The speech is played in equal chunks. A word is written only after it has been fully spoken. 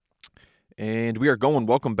And we are going.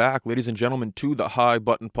 Welcome back, ladies and gentlemen, to the High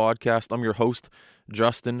Button Podcast. I'm your host,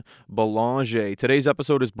 Justin Belanger. Today's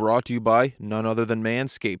episode is brought to you by none other than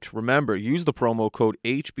Manscaped. Remember, use the promo code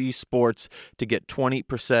HBSports to get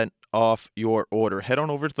 20% off your order. Head on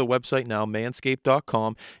over to the website now,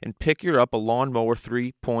 manscaped.com, and pick up a Lawnmower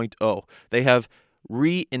 3.0. They have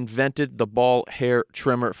reinvented the ball hair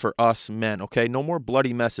trimmer for us men, okay? No more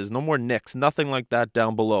bloody messes, no more nicks, nothing like that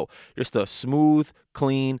down below. Just a smooth,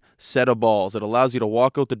 clean set of balls. It allows you to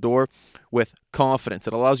walk out the door with confidence.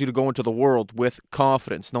 It allows you to go into the world with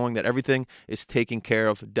confidence, knowing that everything is taken care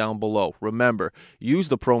of down below. Remember, use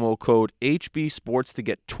the promo code HBSports to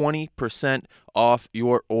get 20% off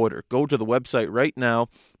your order. Go to the website right now,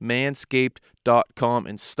 manscaped.com,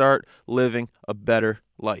 and start living a better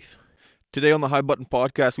life. Today on the High Button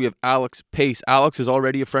Podcast, we have Alex Pace. Alex is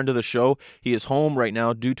already a friend of the show. He is home right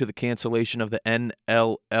now due to the cancellation of the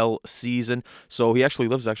NLL season. So he actually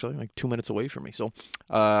lives like 2 minutes away from me. So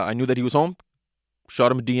I knew that he was home, shot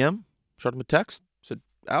him a DM, shot him a text, said,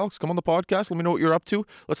 Alex, come on the podcast. Let me know what you're up to.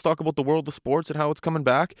 Let's talk about the world of sports and how it's coming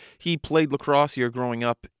back. He played lacrosse here growing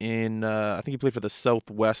up in, I think he played for the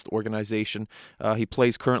Southwest organization. He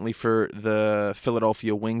plays currently for the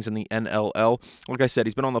Philadelphia Wings in the NLL. Like I said,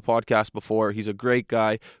 he's been on the podcast before. He's a great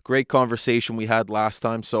guy. Great conversation we had last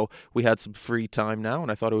time. So we had some free time now,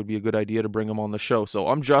 and I thought it would be a good idea to bring him on the show. So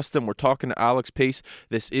I'm Justin. We're talking to Alex Pace.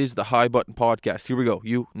 This is the High Button Podcast. Here we go.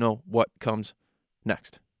 You know what comes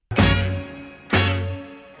next.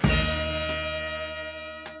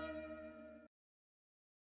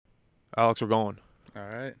 Alex, we're going. All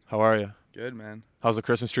right. How are you? Good, man. How's the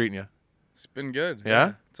Christmas treating you? It's been good.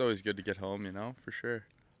 Yeah? It's always good to get home, for sure.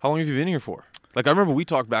 How long have you been here for? Like, I remember we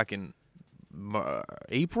talked back in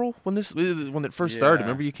April when it first started.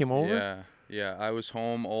 Remember you came over? Yeah. I was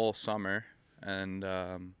home all summer, and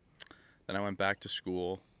then I went back to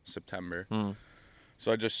school September.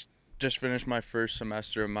 So I just finished my first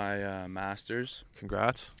semester of my master's.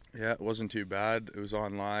 Congrats. Yeah, it wasn't too bad. It was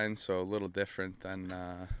online, so a little different than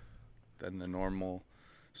the normal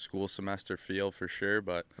school semester feel for sure.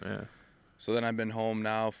 But yeah. So then I've been home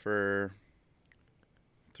now for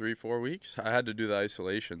 3-4 weeks. I had to do the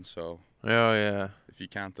isolation, so yeah. if you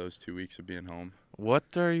count those 2 weeks of being home.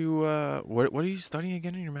 What are you what are you studying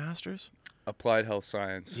again in your master's? Applied health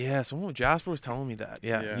science. Yeah, Jasper was telling me that.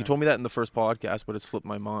 Yeah. You told me that in the first podcast, but it slipped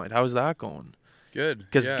my mind. How's that going? Good.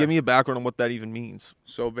 Because give me a background on what that even means.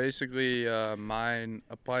 So basically, mine,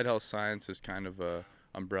 applied health science is kind of a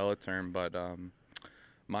umbrella term, but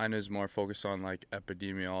mine is more focused on like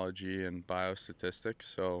epidemiology and biostatistics.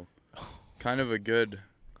 So kind of a good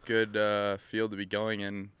field to be going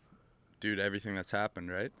in due to everything that's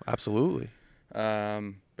happened, right? Absolutely.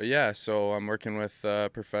 But yeah, so I'm working with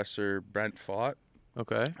Professor Brent Fott.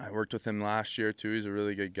 Okay. I worked with him last year too. He's a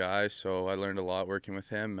really good guy, so I learned a lot working with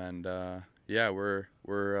him. And yeah, we're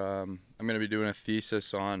I'm going to be doing a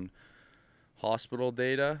thesis on hospital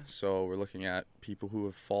data. So we're looking at people who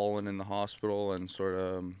have fallen in the hospital and sort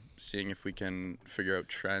of seeing if we can figure out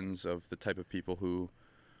trends of the type of people who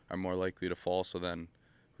are more likely to fall, so then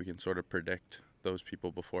we can sort of predict those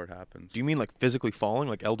people before it happens. Do you mean like physically falling,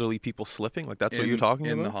 like elderly people slipping? Like that's what you're talking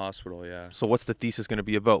about? In the hospital, yeah. So what's the thesis going to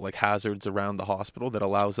be about? Like hazards around the hospital that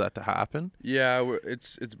allows that to happen? Yeah,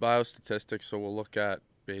 it's biostatistics, so we'll look at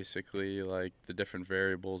basically like the different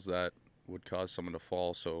variables that would cause someone to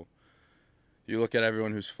fall. So you look at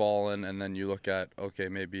everyone who's fallen, and then you look at, okay,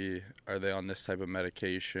 maybe are they on this type of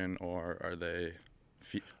medication, or are they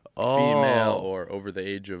female or over the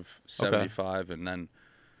age of 75, and then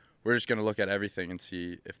we're just going to look at everything and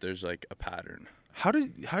see if there's like a pattern. How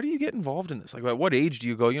do you get involved in this? Like, at what age do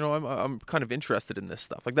you go, I'm kind of interested in this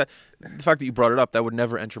stuff? Like that, the fact that you brought it up, that would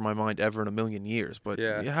never enter my mind ever in a million years. But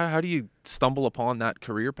how do you stumble upon that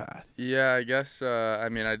career path? Yeah, I guess, I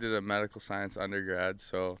did a medical science undergrad,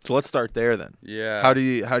 so let's start there then. Yeah. How do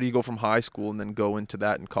you go from high school and then go into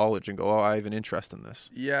that in college and go, I have an interest in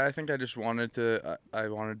this? Yeah, I think I just wanted to,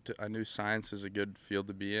 I knew science is a good field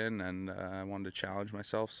to be in, and I wanted to challenge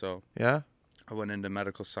myself, so. Yeah. I went into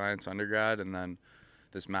medical science undergrad, and then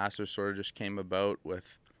this master's sort of just came about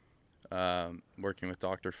with working with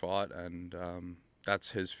Dr. Fott, and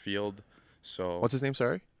that's his field. So what's his name?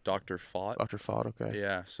 Sorry, Dr. Fott. Dr. Fott. Okay.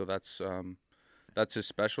 Yeah, so that's his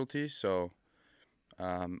specialty. So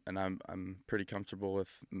and I'm pretty comfortable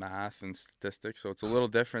with math and statistics. So it's a little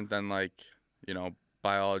different than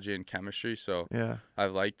biology and chemistry. So yeah,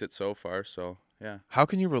 I've liked it so far. So. Yeah. How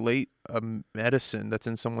can you relate a medicine that's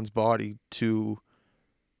in someone's body to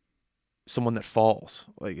someone that falls?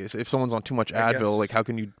 Like, if someone's on too much Advil, like, how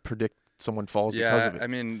can you predict someone falls because of Yeah, it. I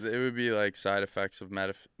mean, it would be like side effects of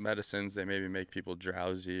medicines. They maybe make people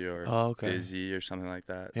drowsy or Oh, okay. dizzy or something like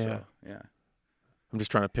that. Yeah. So, yeah. I'm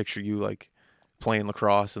just trying to picture you like playing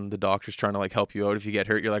lacrosse and the doctor's trying to like help you out. If you get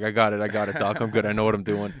hurt, you're like, I got it, doc. I'm good. I know what I'm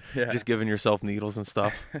doing. Yeah. Just giving yourself needles and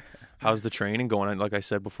stuff. How's the training going? And like I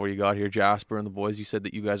said before you got here, Jasper and the boys, you said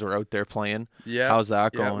that you guys were out there playing. Yeah. How's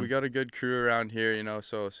that Yeah, going? we got a good crew around here, you know.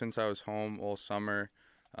 So since I was home all summer,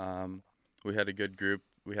 we had a good group.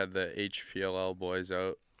 We had the HPLL boys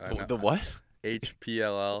out. The what?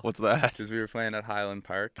 HPLL. What's that? Because we were playing at Highland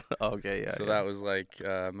Park. Okay, yeah. So yeah. that was like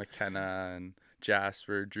McKenna and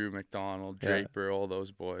Jasper, Drew McDonald, Draper, all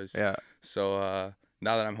those boys. Yeah, So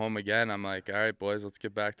now that I'm home again, I'm like, all right, boys, let's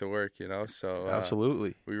get back to work, you know. So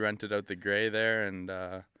absolutely. we rented out the Gray there, and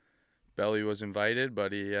Belly was invited,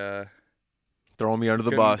 but he Throwing me under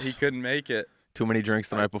the bus. He couldn't make it. Too many drinks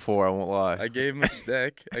the night before, I won't lie. I gave him a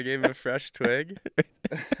stick. I gave him a fresh twig.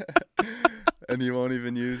 And he won't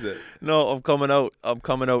even use it. No, I'm coming out.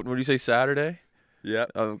 What do you say, Saturday? Yeah.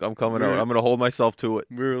 I'm coming out. I'm going to hold myself to it.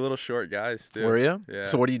 We were little short guys, too. Were you? Yeah.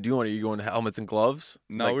 So what are you doing? Are you going helmets and gloves?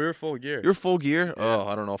 No, Like, we were full gear. You're full gear? Yeah. Oh,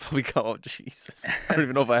 I don't know if I'll be going. Oh, Jesus. I don't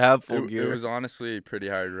even know if I have full gear. It was honestly a pretty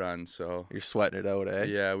hard run, so. You're sweating it out, eh?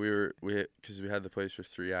 Yeah, because we had the place for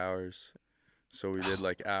 3 hours. So we did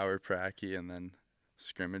like hour pracky and then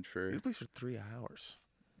scrimmage You had for. the place for 3 hours.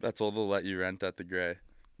 That's all they'll let you rent at the Gray.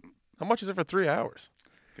 How much is it for 3 hours?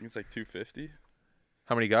 I think it's like $250.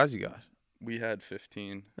 How many guys you got? We had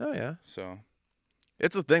 15, Oh, yeah. so.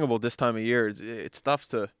 It's the thing about this time of year. It's tough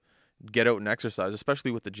to get out and exercise, especially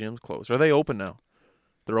with the gyms closed. Are they open now?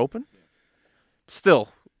 They're open? Still,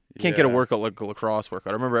 can't get a Yeah. workout like a lacrosse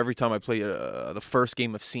workout. I remember every time I played the first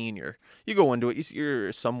game of senior, you go into it,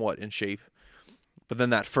 you're somewhat in shape. But then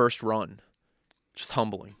that first run, just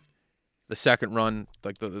humbling. The second run,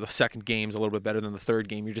 like the second game's a little bit better than the third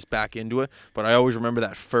game. You're just back into it. But I always remember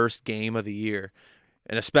that first game of the year.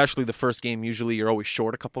 And especially the first game, usually you're always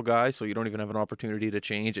short a couple guys, so you don't even have an opportunity to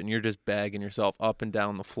change, and you're just bagging yourself up and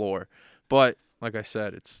down the floor. But, like I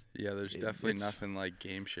said, Yeah, there's definitely it's- nothing like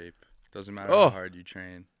game shape. Doesn't matter Oh. how hard you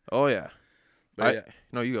train. oh, yeah. But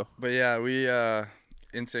No, you go. But yeah, we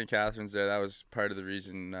in St. Catharines there. That was part of the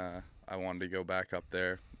reason I wanted to go back up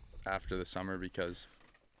there after the summer, because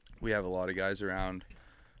we have a lot of guys around,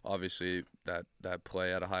 obviously that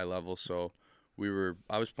play at a high level. So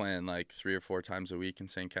I was playing like 3 or 4 times a week in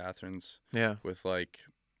St. Catharines Yeah. with like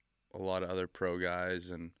a lot of other pro guys,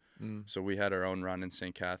 and so we had our own run in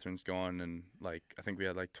St. Catharines going, and like I think we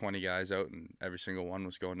had like 20 guys out, and every single one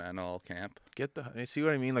was going to NL camp. You see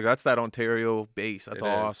what I mean? Like, that's that Ontario base. That's It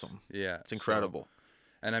is. awesome. Yeah, It's incredible.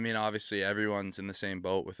 And I mean, obviously, everyone's in the same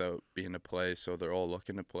boat without being to play, so they're all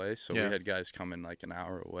looking to play. So Yeah. we had guys coming like an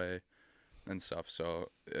hour away and stuff.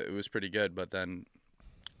 So it was pretty good. But then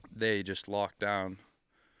they just locked down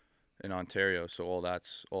in Ontario, so all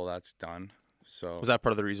that's done. So Was that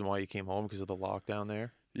part of the reason why you came home, because of the lockdown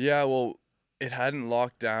there? yeah, well, it hadn't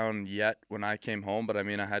locked down yet when I came home, but I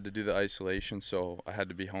mean, I had to do the isolation, so I had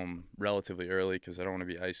to be home relatively early because I don't want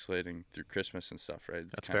to be isolating through Christmas and stuff, right?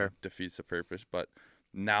 That's Kinda fair. defeats the purpose. But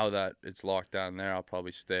now that it's locked down there, I'll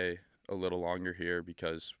probably stay a little longer here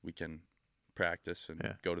because we can practice and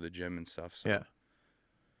Yeah. go to the gym and stuff. So. Yeah.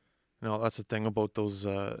 No, that's the thing about those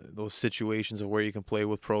situations of where you can play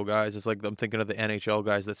with pro guys. It's like I'm thinking of the NHL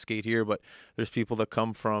guys that skate here, but there's people that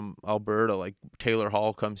come from Alberta, like Taylor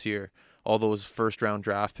Hall comes here. All those first round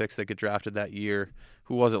draft picks that get drafted that year.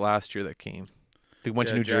 Who was it last year that came? They went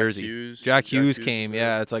to Yeah, New Jack Jersey. Hughes. Jack Jack Hughes Hughes came. was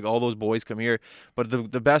Yeah, it's like all those boys come here. But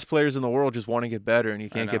the best players in the world just want to get better, and you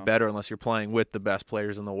can't get know. better unless you're playing with the best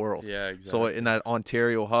players in the world. Yeah, exactly. So in that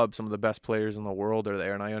Ontario hub, some of the best players in the world are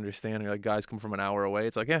there, and I understand. You're like, guys come from an hour away.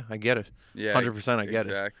 It's like, yeah, I get it. Yeah, 100% I get it.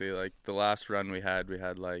 Exactly. Like the last run we had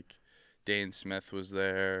like Dane Smith was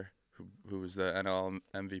there, who was the NL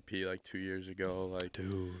MVP like 2 years ago. Like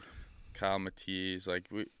Dude. Kyle Matisse. Like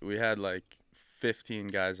we had like 15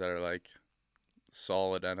 guys that are like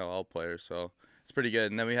solid NLL players. So it's pretty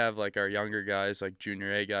good. And then we have like our younger guys, like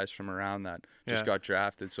junior A guys from around that just Yeah. got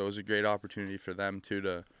drafted. So it was a great opportunity for them too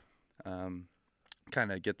to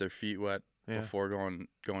kind of get their feet wet Yeah. before going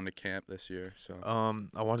to camp this year. So.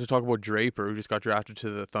 I wanted to talk about Draper, who just got drafted to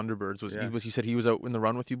the Thunderbirds. You said he was out in the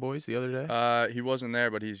run with you boys the other day? He wasn't there,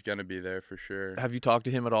 but he's gonna be there for sure. Have you talked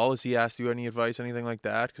to him at all? Has he asked you any advice, anything like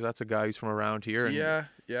that? Because that's a guy who's from around here. And Yeah.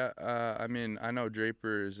 I mean, I know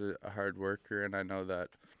Draper is a hard worker, and I know that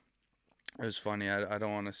it was funny. I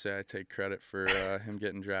don't want to say I take credit for him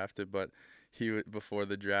getting drafted, but before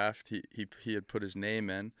the draft, he had put his name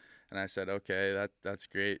in, and I said, okay, that's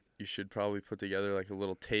great. You should probably put together like a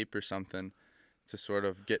little tape or something to sort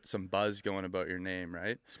of get some buzz going about your name,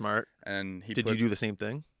 right? Smart. And Did you do the same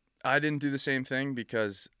thing? I didn't do the same thing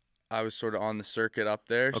because I was sort of on the circuit up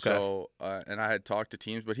there. Okay. So and I had talked to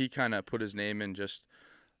teams, but he kind of put his name in just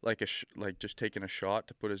like just taking a shot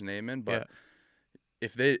to put his name in. But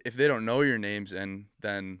if they don't know your names in,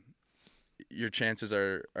 then your chances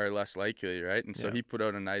are less likely, right? And so he put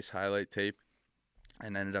out a nice highlight tape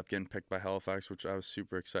and ended up getting picked by Halifax, which I was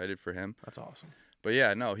super excited for him. That's awesome. But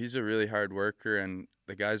yeah, no, he's a really hard worker, and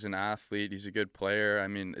the guy's an athlete. He's a good player. I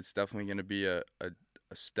mean, it's definitely going to be a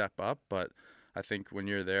step up, but I think when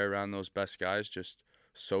you're there around those best guys, just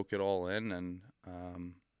soak it all in, and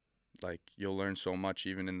like you'll learn so much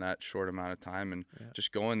even in that short amount of time. And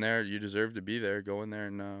just go in there, you deserve to be there. Go in there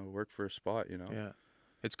and work for a spot, you know. Yeah.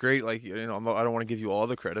 It's great. Like, you know, I don't want to give you all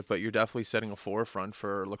the credit, but you're definitely setting a forefront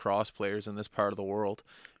for lacrosse players in this part of the world.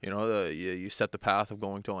 You know, you set the path of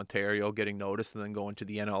going to Ontario, getting noticed, and then going to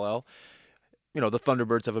the NLL. You know, the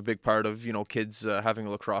Thunderbirds have a big part of, you know, kids having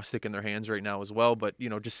a lacrosse stick in their hands right now as well. But, you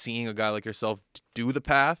know, just seeing a guy like yourself do the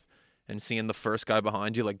path and seeing the first guy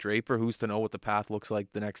behind you like Draper, who's to know what the path looks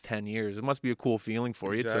like the next 10 years. It must be a cool feeling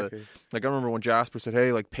for you to, like, I remember when Jasper said,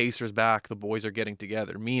 hey, like, Pacer's back, the boys are getting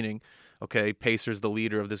together, meaning, okay, Pacer's the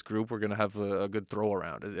leader of this group, we're going to have a good throw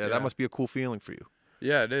around. That must be a cool feeling for you.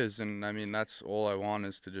 Yeah, it is. And I mean, that's all I want,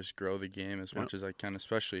 is to just grow the game as much as I can,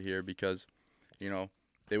 especially here, because, you know,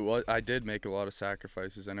 I did make a lot of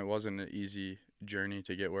sacrifices, and it wasn't an easy journey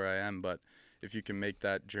to get where I am. But if you can make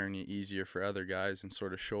that journey easier for other guys and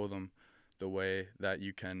sort of show them the way that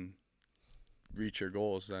you can reach your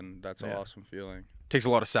goals, then that's an awesome feeling. Takes a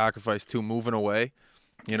lot of sacrifice too, moving away.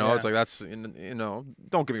 You know, it's like that's, you know,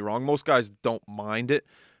 don't get me wrong, most guys don't mind it,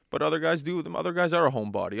 but other guys do. Other guys are a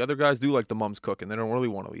homebody. Other guys do like the mom's cooking. They don't really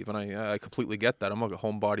want to leave, and I completely get that. I'm like a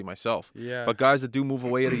homebody myself. Yeah. But guys that do move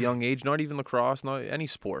away at a young age, not even lacrosse, not any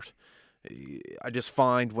sport, I just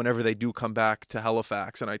find whenever they do come back to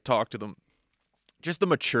Halifax and I talk to them, just the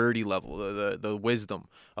maturity level, the wisdom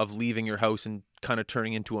of leaving your house and kind of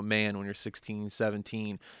turning into a man when you're 16,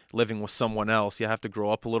 17, living with someone else. You have to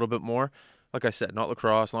grow up a little bit more. Like I said, not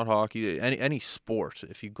lacrosse, not hockey, any sport.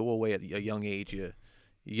 If you go away at a young age,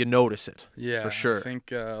 you notice it. Yeah, for sure. I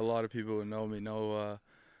think a lot of people who know me know,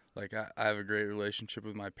 like I have a great relationship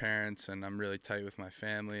with my parents, and I'm really tight with my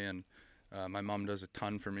family, and my mom does a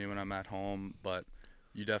ton for me when I'm at home. But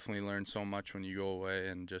you definitely learn so much when you go away,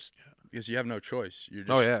 and just because you have no choice,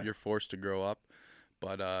 you're forced to grow up.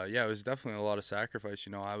 But it was definitely a lot of sacrifice.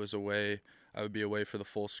 You know, I would be away for the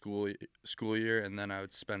full school year, and then I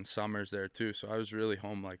would spend summers there too. So I was really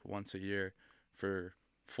home like once a year for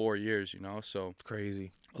 4 years, you know. So it's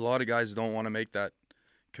crazy. A lot of guys don't want to make that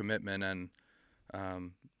commitment,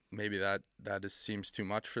 and maybe that seems too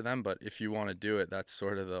much for them. But if you want to do it, that's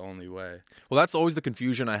sort of the only way. Well, that's always the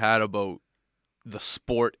confusion I had about the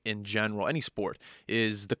sport in general, any sport,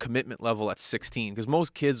 is the commitment level at 16. Because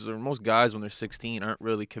most kids or most guys when they're 16 aren't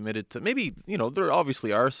really committed to, maybe, you know, there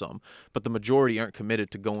obviously are some, but the majority aren't committed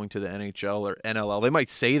to going to the NHL or NLL. They might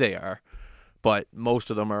say they are, but most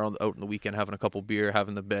of them are out in the weekend having a couple beer,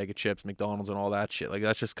 having the bag of chips, McDonald's and all that shit. Like,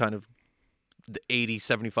 that's just kind of the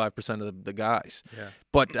 80-75% of the guys. Yeah.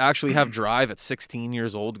 But to actually have drive at 16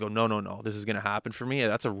 years old, go, no, this is going to happen for me,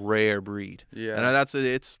 that's a rare breed. Yeah. And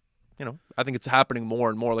it's, you know, I think it's happening more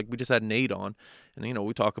and more. Like, we just had Nate on, and, you know,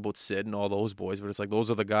 we talk about Sid and all those boys, but it's like those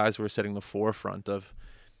are the guys who are setting the forefront of,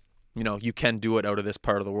 you know, you can do it out of this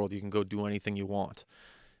part of the world. You can go do anything you want.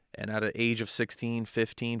 And at an age of 16,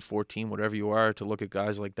 15, 14, whatever you are, to look at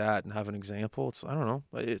guys like that and have an example, it's, I don't know,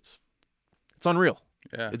 it's unreal.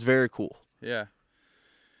 Yeah. It's very cool. Yeah.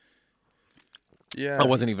 Yeah. That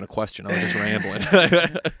wasn't even a question. I was just rambling.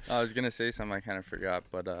 I was going to say something I kind of forgot,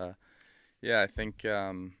 but I think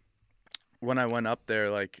when I went up there,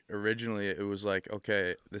 like, originally it was like,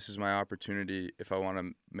 okay, this is my opportunity if I want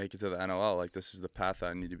to make it to the NLL. Like, this is the path that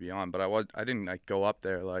I need to be on. But I didn't, like, go up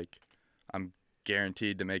there like I'm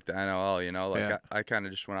guaranteed to make the NLL, you know? Like, I kind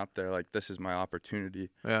of just went up there like, this is my opportunity.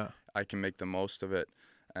 Yeah. I can make the most of it.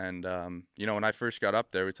 And, you know, when I first got up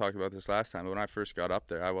there, we talked about this last time, but when I first got up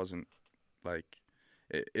there, I wasn't, like,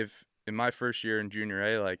 if in my first year in junior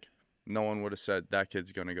A, like, no one would have said that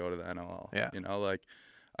kid's going to go to the NLL. Yeah. You know, like,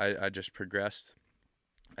 I just progressed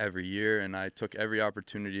every year, and I took every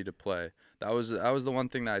opportunity to play. That was the one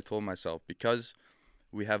thing that I told myself, because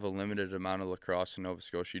we have a limited amount of lacrosse in Nova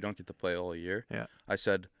Scotia. You don't get to play all year. Yeah. I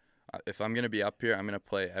said, if I'm going to be up here, I'm going to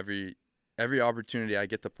play every opportunity I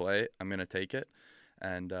get to play. I'm going to take it.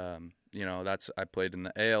 And, you know, I played in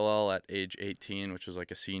the ALL at age 18, which was like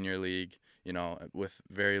a senior league, you know, with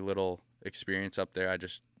very little experience up there. I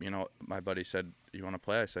just, my buddy said, "You want to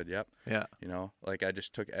play?" I said, "Yep." Yeah. Like I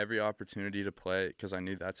just took every opportunity to play because I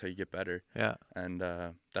knew that's how you get better. Yeah. And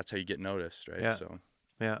that's how you get noticed, right? Yeah. So.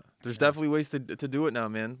 Yeah, there's definitely ways to do it now,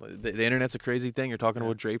 man. The internet's a crazy thing. You're talking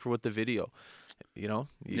about Draper with the video. You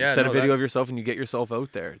set a video of yourself and you get yourself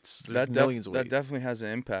out there. There's millions of ways. That definitely has an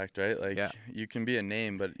impact, right? Like you can be a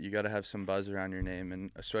name, but you got to have some buzz around your name,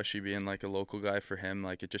 and especially being like a local guy for him,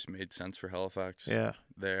 like it just made sense for Halifax.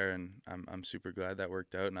 There, and I'm super glad that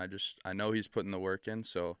worked out, and I know he's putting the work in,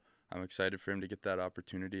 so I'm excited for him to get that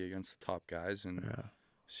opportunity against the top guys and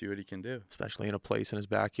see what he can do. Especially in a place in his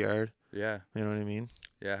backyard. Yeah. You know what I mean?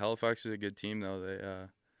 Yeah, Halifax is a good team though.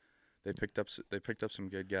 They picked up some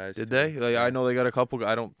good guys. Did they? Like, I know they got a couple.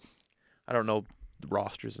 I don't know the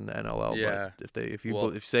rosters in the NLL. Yeah. But if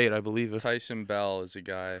you say it, I believe it. Tyson Bell is a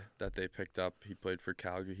guy that they picked up. He played for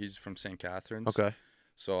Calgary. He's from St. Catharines. Okay.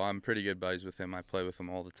 So I'm pretty good buddies with him. I play with him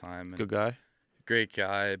all the time. And good guy. Great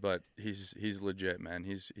guy, but he's legit, man.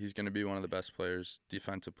 He's going to be one of the best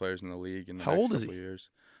defensive players in the league in the next couple years.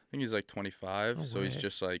 I think he's like 25, he's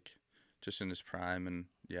just in his prime, and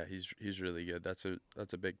yeah, he's really good. That's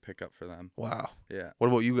a big pickup for them. Wow. Yeah. What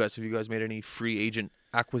about you guys? Have you guys made any free agent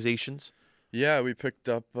acquisitions? Yeah, we picked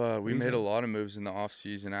up. We made a lot of moves in the off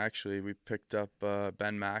season. Actually, we picked up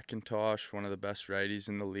Ben McIntosh, one of the best righties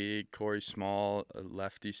in the league. Corey Small, a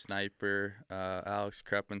lefty sniper. Alex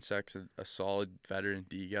Krepinsek's a solid veteran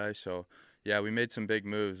D guy. So yeah, we made some big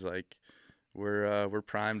moves. Like we're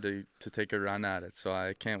primed to take a run at it. So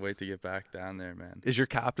I can't wait to get back down there, man. Is your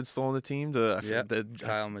captain still on the team?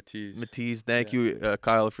 Kyle Matisse. Matisse, thank you,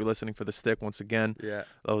 Kyle, if you're listening, for the stick once again. Yeah.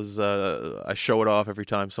 That was I show it off every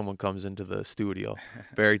time someone comes into the studio.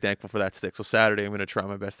 Very thankful for that stick. So Saturday, I'm going to try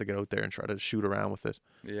my best to get out there and try to shoot around with it.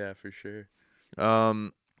 Yeah, for sure. I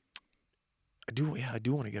do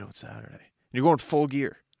want to get out Saturday. You're going full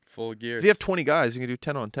gear. Full gear. If you have 20 guys, you can do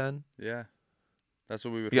 10 on 10. Yeah. That's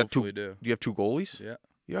what we would hopefully do. Do you have 2 goalies? Yeah.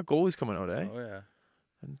 You got goalies coming out, eh? Oh, yeah.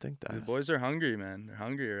 I didn't think that. The boys are hungry, man. They're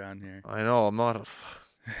hungry around here. I know.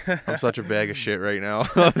 I'm such a bag of shit right now.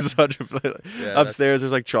 Upstairs,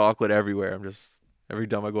 there's like chocolate everywhere. Every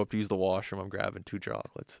time I go up to use the washroom, I'm grabbing 2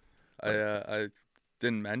 chocolates. I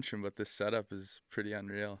didn't mention, but this setup is pretty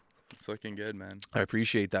unreal. It's looking good, man. I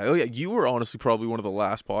appreciate that. Oh yeah, you were honestly probably one of the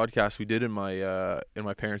last podcasts we did in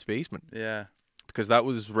my parents' basement. Yeah. Because that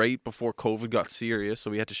was right before COVID got serious,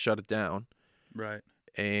 so we had to shut it down. Right.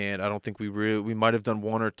 And I don't think we might have done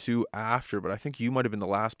 1 or 2 after, but I think you might have been the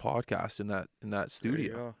last podcast in that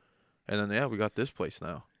studio. And then we got this place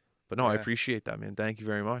now. But no, I appreciate that, man. Thank you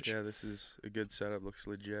very much. Yeah, this is a good setup. Looks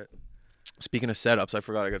legit. Speaking of setups, I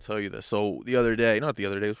forgot I got to tell you this. So it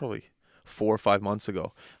was probably 4 or 5 months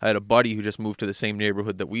ago. I had a buddy who just moved to the same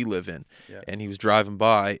neighborhood that we live in, and he was driving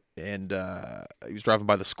by, and he was driving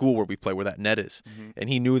by the school where we play, where that net is, and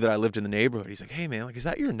he knew that I lived in the neighborhood. He's like, "Hey man, like, is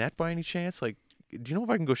that your net by any chance? Like, do you know if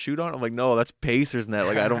I can go shoot on it?" I'm like, "No, that's Pacers net.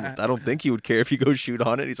 Like, I don't think he would care if you go shoot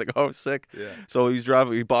on it." He's like, "Oh, sick." Yeah. So he's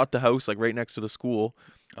driving. He bought the house like right next to the school,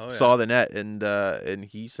 saw the net, and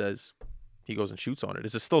he says he goes and shoots on it.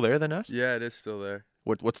 Is it still there, the net? Yeah, it is still there.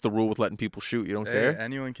 What's the rule with letting people shoot? You don't care?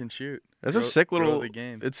 Anyone can shoot. That's a sick little the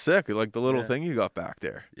game. It's sick, like the little thing you got back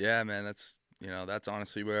there. Yeah, man. That's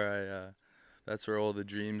honestly where that's where all the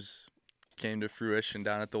dreams came to fruition,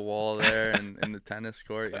 down at the wall there and in the tennis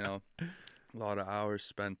court. A lot of hours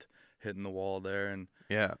spent hitting the wall there, and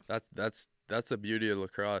that's the beauty of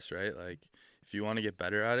lacrosse, right? Like, if you want to get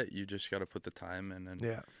better at it, you just got to put the time in,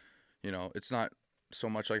 and it's not so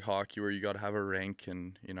much like hockey where you got to have a rink,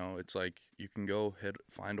 and it's like you can go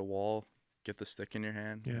find a wall, get the stick in your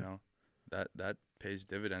hand. That pays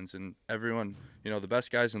dividends, and everyone, the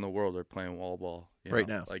best guys in the world are playing wall ball right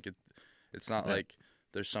now. Like it's not like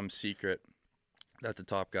there's some secret that the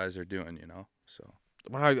top guys are doing. So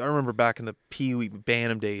when I remember back in the Pee Wee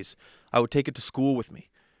Bantam days, I would take it to school with me.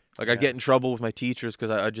 Like, I'd get in trouble with my teachers because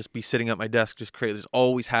I'd just be sitting at my desk just crazy. Just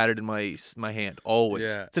always had it in my hand, always.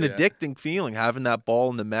 Yeah, it's an addicting feeling, having that ball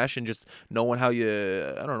in the mesh and just knowing how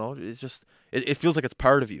I don't know, it's just, it feels like it's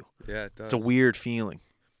part of you. Yeah, it does. It's a weird feeling.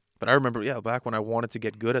 But I remember, back when I wanted to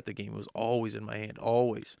get good at the game, it was always in my hand,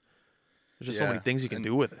 always. There's just so many things you can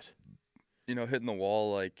do with it. Hitting the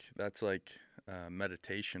wall, like, that's like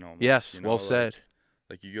meditation almost. Yes, well said.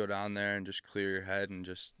 Like, you go down there and just clear your head and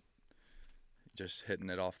just hitting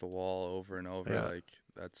it off the wall over and over. Like,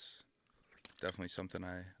 that's definitely something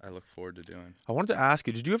I look forward to doing. I wanted to ask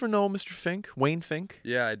you, did you ever know Mr. Fink, Wayne Fink?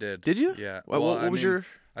 Yeah, I did. Did you? Yeah. What was your...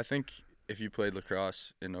 I think if you played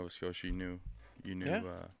lacrosse in Nova Scotia, you knew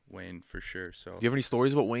Wayne for sure. So, do you have any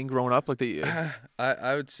stories about Wayne growing up? Like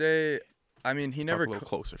I would say, he never... Talk a little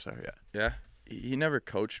closer, sorry. Yeah. he never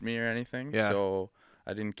coached me or anything, Yeah. so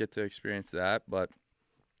I didn't get to experience that. But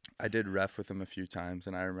I did ref with him a few times,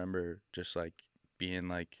 and I remember just like being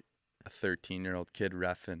like a 13-year-old kid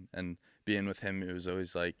refing, and being with him, it was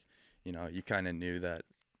always like, you kind of knew that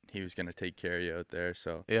he was gonna take care of you out there.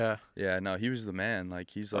 So Yeah. yeah, no, he was the man. Like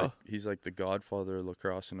he's Oh. like the godfather of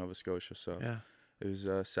lacrosse in Nova Scotia. So Yeah. it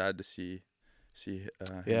was sad to see him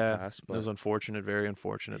Yeah. pass, It was but unfortunate, very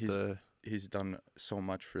unfortunate. he's done so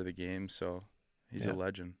much for the game. So he's Yeah. a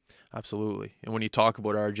legend. Absolutely. And when you talk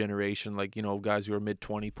about our generation, like, guys who are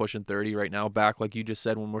mid-20, pushing 30 right now, back, like you just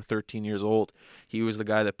said, when we're 13 years old, he was the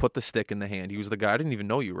guy that put the stick in the hand. He was the guy, I didn't even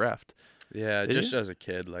know you refed. Yeah, Did just you? as a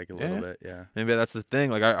kid, like a little bit, yeah. Maybe that's the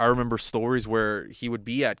thing. Like, I remember stories where he would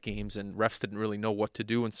be at games and refs didn't really know what to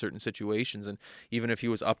do in certain situations. And even if he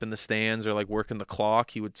was up in the stands or like working the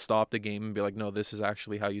clock, he would stop the game and be like, no, this is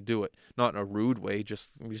actually how you do it. Not in a rude way, we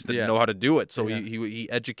just didn't know how to do it. So Yeah. he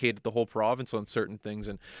educated the whole province on certain things.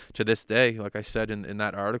 And to this day, like I said in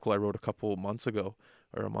that article I wrote a couple months ago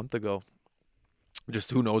or a month ago,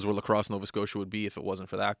 just who knows where Lacrosse Nova Scotia would be if it wasn't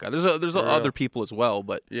for that guy. There's other people as well,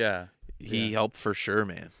 but Yeah. he helped for sure,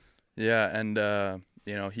 man. Yeah, and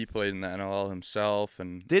he played in the NLL himself,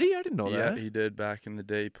 and Did he? I didn't know yeah, that. he did back in the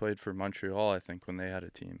day. He played for Montreal, I think, when they had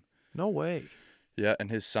a team. No way. Yeah,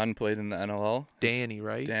 and his son played in the NLL. Danny,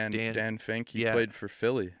 right? Dan Fink. He Yeah. played for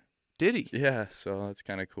Philly. Did he? Yeah, so that's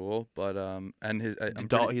kind of cool. But and his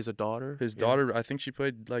He has a daughter. his Yeah. daughter, I think she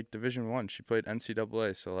played like Division 1. She played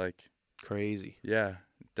NCAA. So like, Crazy. yeah,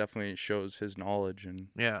 definitely shows his knowledge and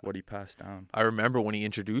Yeah. what he passed down. I remember when he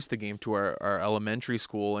introduced the game to our elementary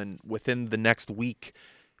school, and within the next week,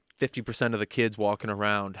 50% of the kids walking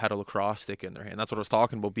around had a lacrosse stick in their hand. That's what I was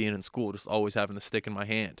talking about, being in school, just always having the stick in my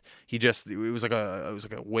hand. It was like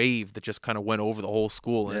a wave that just kind of went over the whole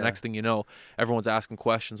school. And the Yeah. next thing you know, everyone's asking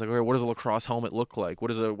questions like, okay, what does a lacrosse helmet look like?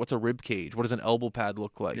 What's a rib cage? What does an elbow pad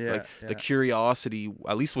look like? Yeah, Like yeah. the curiosity,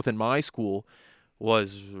 at least within my school,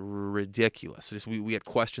 was ridiculous. Just we had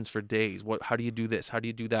questions for days. How do you do this? How do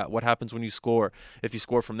you do that? What happens when you score? If you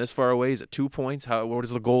score from this far away, is it 2 points? What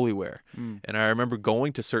does the goalie wear? And I remember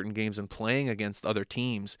going to certain games and playing against other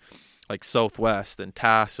teams like Southwest and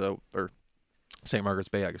Tassa or St. Margaret's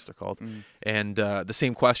Bay, I guess they're called. And the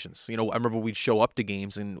same questions. I remember we'd show up to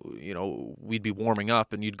games and, we'd be warming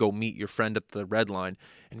up and you'd go meet your friend at the red line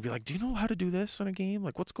and be like, do you know how to do this in a game?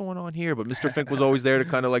 Like, what's going on here? But Mr. Fink was always there to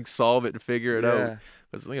kind of like solve it and figure it out.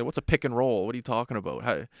 Because, what's a pick and roll? What are you talking about?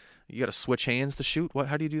 How you got to switch hands to shoot?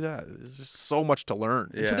 How do you do that? There's just so much to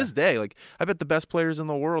learn. And to this day, like, I bet the best players in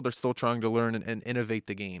the world are still trying to learn and innovate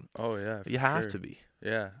the game. Oh yeah, You have to be.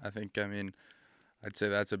 Yeah, I mean, I'd say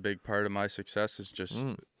that's a big part of my success is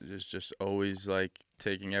just always like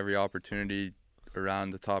taking every opportunity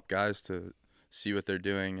around the top guys to see what they're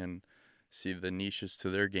doing and see the niches to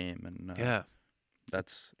their game, and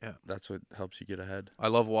that's what helps you get ahead. I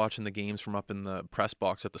love watching the games from up in the press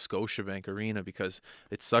box at the Scotiabank Arena because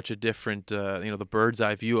it's such a different, the bird's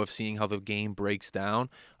eye view of seeing how the game breaks down.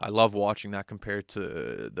 I love watching that compared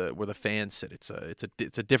to where the fans sit.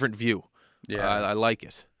 It's a different view. Yeah, I like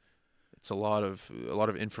it. It's a lot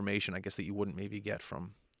of information, I guess, that you wouldn't maybe get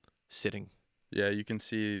from sitting. Yeah, you can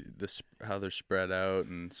see how they're spread out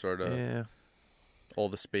and sort of all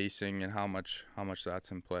the spacing and how much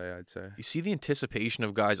that's in play, I'd say. You see the anticipation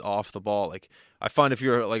of guys off the ball. Like, I find if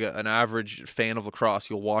you're like an average fan of lacrosse,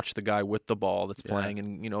 you'll watch the guy with the ball that's playing,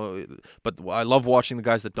 and but I love watching the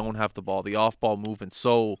guys that don't have the ball, the off-ball movement.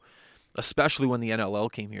 So, especially when the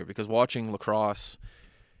NLL came here, because watching lacrosse,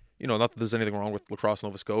 not that there's anything wrong with Lacrosse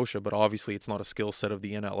Nova Scotia, but obviously it's not a skill set of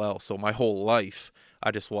the NLL. So my whole life,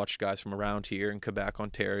 I just watched guys from around here in Quebec,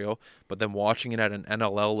 Ontario, but then watching it at an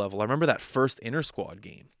NLL level. I remember that first inter-squad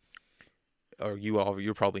game. Or you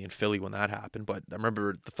were probably in Philly when that happened, but I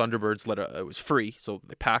remember the Thunderbirds it was free, so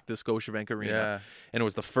they packed the Scotiabank Arena, and it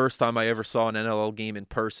was the first time I ever saw an NLL game in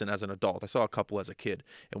person as an adult. I saw a couple as a kid,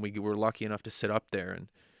 and we were lucky enough to sit up there and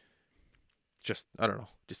just, I don't know,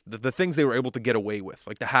 just the things they were able to get away with,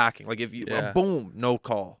 like the hacking, like if you boom, no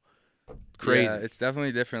call, crazy. Yeah, it's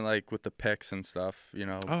definitely different, like with the picks and stuff.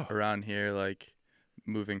 Around here, like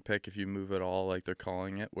moving pick, if you move at all, like they're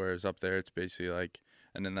calling it. Whereas up there, it's basically like,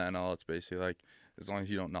 and in the NL, it's basically like as long as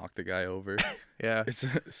you don't knock the guy over. Yeah.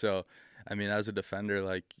 So, I mean, as a defender,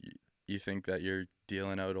 like you think that you're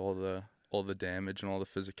dealing out all the damage and all the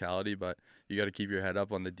physicality, but you got to keep your head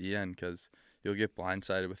up on the D end because you'll get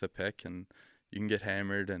blindsided with a pick and you can get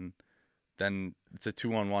hammered, and then it's a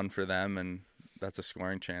 2-on-1 for them, and that's a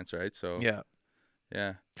scoring chance, right? So yeah,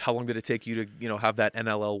 Yeah. How long did it take you to, have that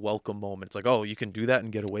NLL welcome moment? It's like, oh, you can do that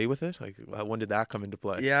and get away with it? Like, when did that come into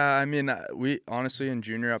play? Yeah, I mean, we honestly in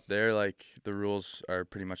junior up there, like the rules are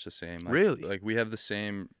pretty much the same. Like, Really? Like we have the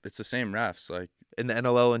same. It's the same refs. Like In the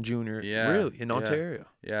NLL and junior? yeah, Really? In yeah, Ontario?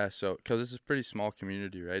 yeah. So because it's a pretty small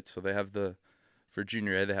community, right? So they have for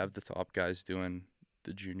junior A, they have the top guys doing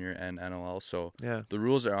the junior and NLL. So Yeah. the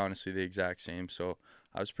rules are honestly the exact same. So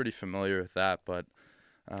I was pretty familiar with that, but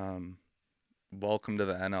welcome to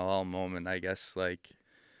the NLL moment, I guess. Like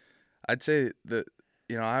I'd say that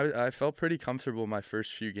I felt pretty comfortable my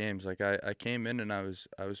first few games. Like I came in and I was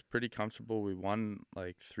pretty comfortable. We won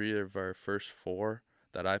like 3 of our first 4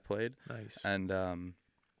 that I played. Nice. And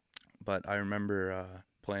but I remember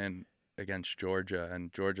playing against Georgia,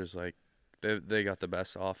 and Georgia's like they got the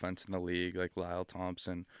best offense in the league. Like Lyle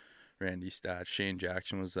Thompson, Randy Stats, Shane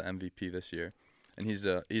Jackson was the MVP this year, and he's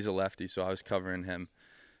a lefty, so I was covering him,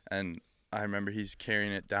 and I remember he's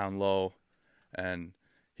carrying it down low, and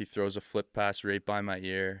he throws a flip pass right by my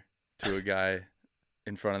ear to a guy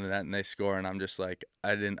in front of the net, and they score. And I'm just like,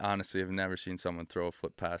 I have never seen someone throw a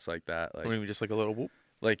flip pass like that. Like, Maybe just like a little whoop.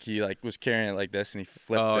 Like he was carrying it like this, and he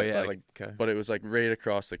flipped Oh, it. yeah. Okay. But it was like right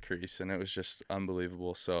across the crease, and it was just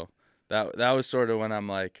unbelievable. So that was sort of when I'm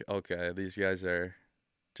like, okay, these guys are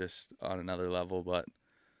just on another level. But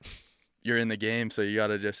you're in the game, so you got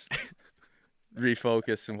to just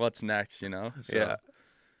refocus and what's next, So. Yeah.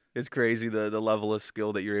 It's crazy the level of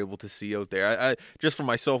skill that you're able to see out there. I just for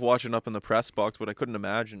myself watching up in the press box, but I couldn't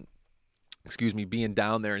imagine, being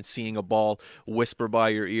down there and seeing a ball whisper by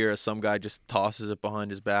your ear as some guy just tosses it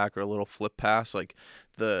behind his back, or a little flip pass. Like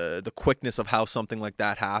the quickness of how something like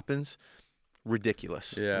that happens,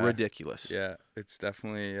 ridiculous. Yeah. Ridiculous. Yeah, it's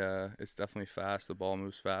definitely fast. The ball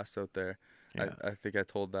moves fast out there. Yeah. I think I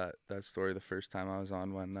told that story the first time I was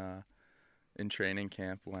on when in training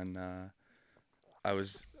camp when I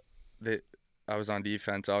was on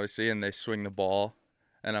defense, obviously, and they swing the ball,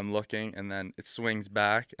 and I'm looking, and then it swings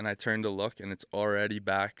back, and I turn to look, and it's already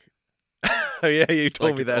back. Yeah, you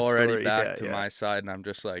told me it's that already story. back to my side, and I'm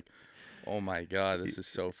just like, oh my God, this is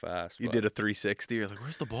so fast. You did a 360. You're like,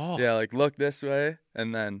 where's the ball? Yeah, like look this way,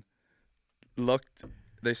 and then looked.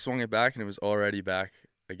 They swung it back, and it was already back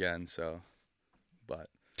again. So, but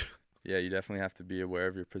yeah, you definitely have to be aware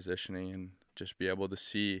of your positioning and just be able to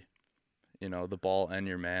see the ball and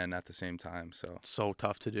your man at the same time. So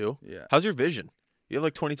tough to do. Yeah. How's your vision? You have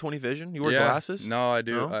like 20/20 vision? You wear glasses? No, I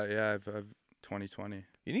do. No? I've 20/20.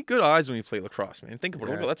 You need good eyes when you play lacrosse, man. Think about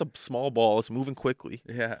it. That's a small ball. It's moving quickly.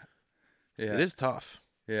 Yeah. It is tough.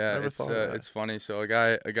 Yeah, it's funny. So a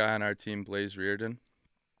guy on our team, Blaze Reardon,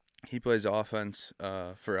 he plays offense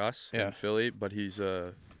for us in Philly, but he's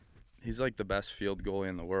like the best field goalie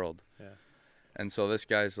in the world. Yeah. And so this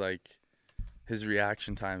guy's like, his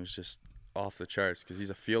reaction time is just off the charts because he's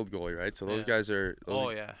a field goalie, right? So those guys are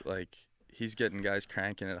like, he's getting guys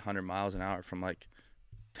cranking at 100 miles an hour from like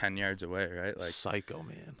 10 yards away, right? Like psycho,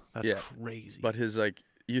 man. That's crazy. But his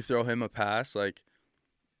you throw him a pass,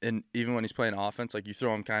 and even when he's playing offense, you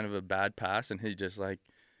throw him kind of a bad pass, and he just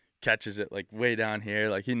catches it way down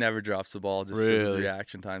here. He never drops the ball just because his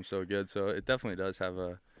reaction time's so good. So it definitely does have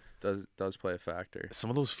does play a factor.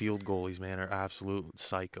 Some of those field goalies, man, are absolute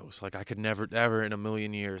psychos. I could never, ever in a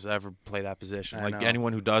million years, ever play that position.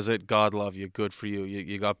 Anyone who does it, God love you. Good for you.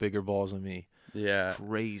 You got bigger balls than me. Yeah.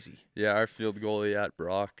 Crazy. Yeah, our field goalie at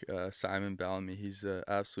Brock, Simon Bellamy, he's an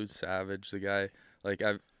absolute savage. The guy,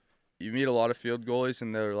 you meet a lot of field goalies,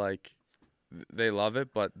 and they're they love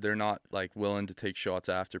it, but they're not willing to take shots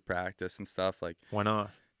after practice and stuff. Why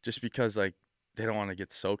not? Just because they don't want to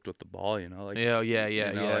get soaked with the ball,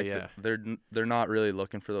 Yeah. They're not really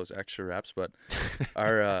looking for those extra reps, but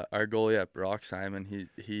our goalie at Brock, Simon,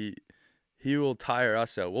 he will tire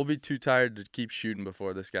us out. We'll be too tired to keep shooting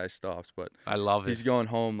before this guy stops, but I love it. He's going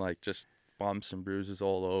home just bumps and bruises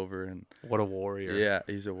all over, and what a warrior. Yeah,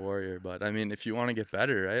 he's a warrior. But I mean, if you want to get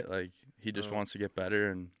better, right? He just wants to get better,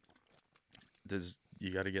 and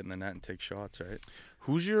you got to get in the net and take shots, right?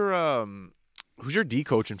 Who's your D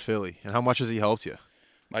coach in Philly, and how much has he helped you?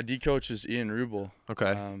 My D coach is Ian Rubel.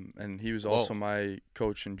 Okay. And he was also my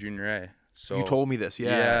coach in Junior A. So you told me this,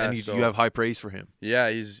 and you have high praise for him. Yeah,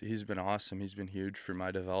 he's been awesome. He's been huge for my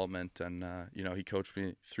development, and he coached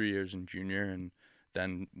me 3 years in junior, and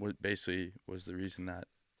then basically was the reason that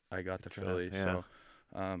I got to Philly. Yeah.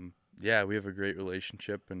 So, we have a great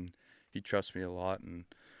relationship, and he trusts me a lot, and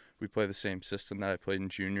we play the same system that I played in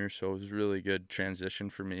junior, so it was a really good transition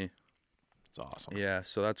for me. It's awesome. Yeah,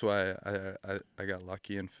 so that's why I got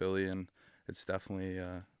lucky in Philly, and it's definitely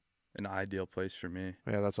an ideal place for me.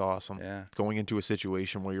 Yeah, that's awesome. Yeah. Going into a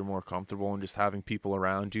situation where you're more comfortable and just having people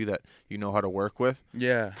around you that you know how to work with.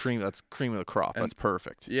 Yeah. That's cream of the crop. And- That's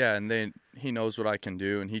perfect. Yeah, and he knows what I can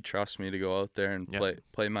do, and he trusts me to go out there and Yeah.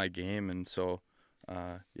 play my game, and so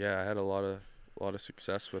yeah, I had a lot of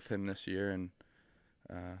success with him this year, and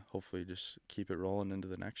hopefully just keep it rolling into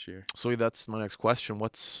the next year. So that's my next question.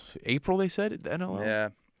 What's April? They said at the NLL. Yeah,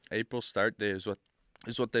 April start date is what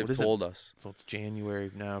they've What is it? told us. So it's January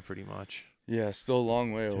now, pretty much. Yeah, still a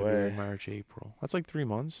long way February, away. March, April. That's like 3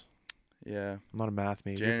 months. Yeah, I'm not a math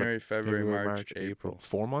major. January, but February, March, April.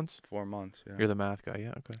 4 months. 4 months. Yeah. You're the math guy.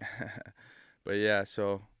 Yeah. Okay. But yeah,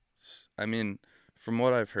 so I mean, from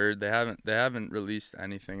what I've heard, they haven't released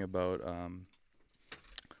anything about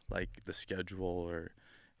like the schedule or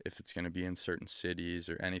if it's going to be in certain cities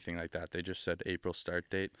or anything like that. They just said April start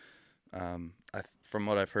date. From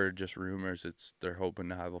what I've heard, just rumors. They're hoping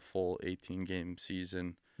to have a full 18-game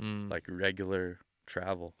season, like regular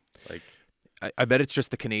travel. Like I bet it's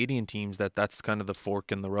just the Canadian teams that's kind of the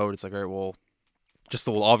fork in the road. It's like, all right, well,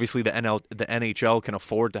 obviously the NHL can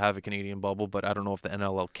afford to have a Canadian bubble, but I don't know if the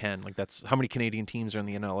NLL can. Like, that's how many Canadian teams are in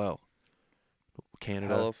the NLL?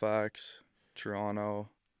 Canada, Halifax, Toronto,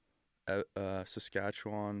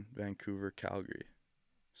 Saskatchewan, Vancouver, Calgary.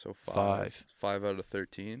 So 5 out of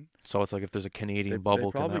 13. So it's like if there's a Canadian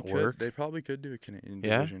bubble, can that work? They probably could do a Canadian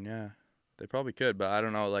Yeah? division. Yeah, they probably could, but I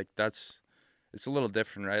don't know. Like it's a little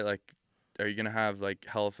different, right? Like, are you gonna have like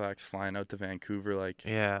Halifax flying out to Vancouver like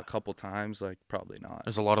Yeah. a couple times? Like probably not.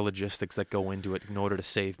 There's a lot of logistics that go into it in order to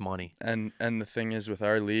save money. And the thing is with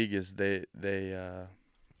our league is they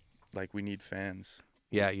like we need fans.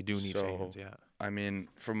 Yeah, you do need So, fans. Yeah. I mean,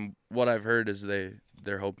 from what I've heard is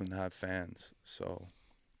they're hoping to have fans. So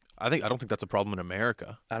I don't think that's a problem in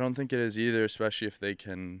America. I don't think it is either, especially if they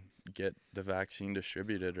can get the vaccine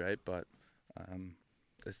distributed, right? But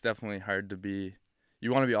it's definitely hard to be.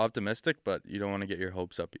 You want to be optimistic, but you don't want to get your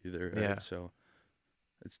hopes up either, right? Yeah. So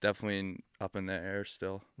it's definitely up in the air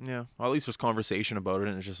still. Yeah. Well, at least there's conversation about it,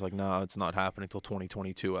 and it's just like, no, it's not happening till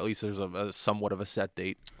 2022. At least there's a somewhat of a set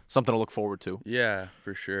date, something to look forward to. Yeah,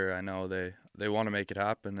 for sure. I know they want to make it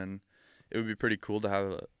happen, and it would be pretty cool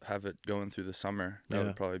to have it going through the summer. That Yeah.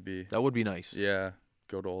 would probably be. That would be nice. Yeah,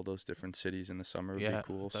 go to all those different cities in the summer would be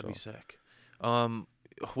cool. That'd so. be sick.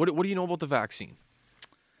 What do you know about the vaccine?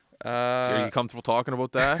 Are Uh, you comfortable talking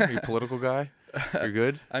about that? Are you a political guy? You're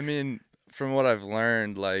good? I mean, from what I've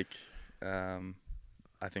learned, like,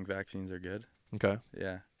 I think vaccines are good. Okay.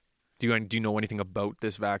 Yeah. Do you know anything about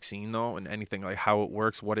this vaccine though, and anything like how it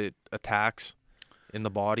works, what it attacks in the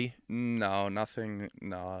body? No, nothing.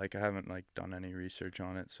 No, like I haven't like done any research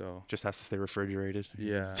on it. So Just has to stay refrigerated.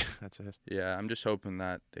 Yeah. That's it. yeah, I'm just hoping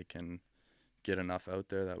that they can get enough out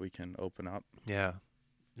there that we can open up. Yeah.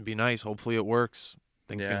 It'd be nice. Hopefully it works.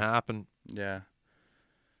 Things can Yeah. happen. Yeah.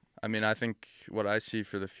 I mean, I think what I see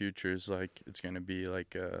for the future is like it's gonna be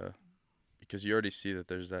like because you already see that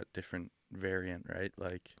there's that different variant, right?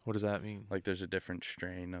 Like What does that mean? there's a different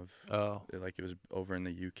strain of Oh, like it was over in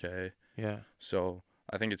the UK. yeah. So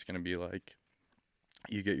I think it's gonna be like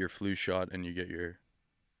you get your flu shot and you get your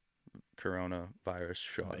coronavirus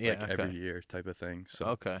shot Yeah, like every okay. year type of thing. So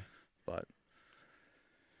Okay. but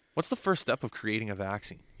What's the first step of creating a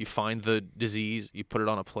vaccine? You find the disease, you put it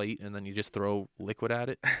on a plate, and then you just throw liquid at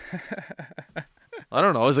it? I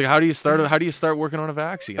don't know. It's like, how do you start working on a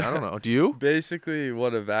vaccine? I don't know. Do you? basically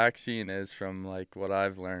what a vaccine is, from like what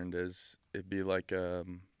I've learned, is it would be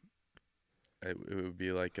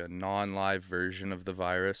like a non-live version of the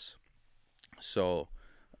virus. So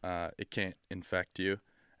it can't infect you,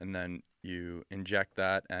 and then you inject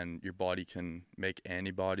that and your body can make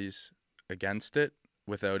antibodies against it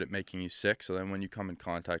without it making you sick. So then when you come in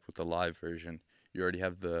contact with the live version, you already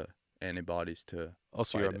have the antibodies to Oh,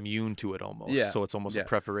 so you're fight it. immune to it almost. Yeah. So it's almost Yeah. a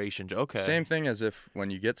preparation. Okay. Same thing as if when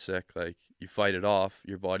you get sick, like you fight it off,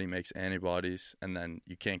 your body makes antibodies, and then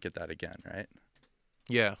you can't get that again, right?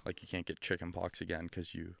 Yeah. Like you can't get chicken pox again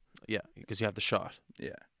because you have the shot.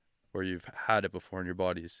 or you've had it before and your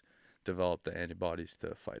body's developed the antibodies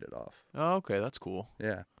to fight it off. Oh, okay. That's cool.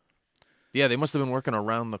 Yeah. Yeah, they must have been working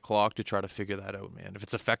around the clock to try to figure that out, man. If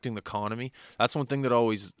it's affecting the economy, that's one thing that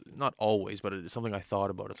not always, but it's something I thought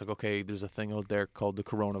about. It's like, okay, there's a thing out there called the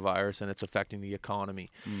coronavirus, and it's affecting the economy.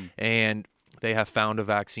 And they have found a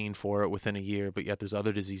vaccine for it within a year, but yet there's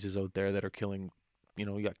other diseases out there that are killing,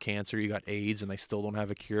 you got cancer, you got AIDS, and they still don't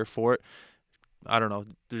have a cure for it. I don't know.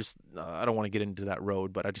 I don't want to get into that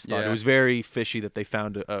road, but I just thought it Yeah. was very fishy that they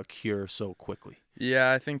found a cure so quickly.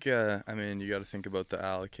 Yeah, I think, I mean, you got to think about the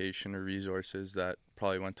allocation of resources that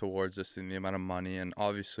probably went towards this and the amount of money. And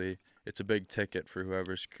obviously, it's a big ticket for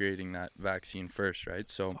whoever's creating that vaccine first, right?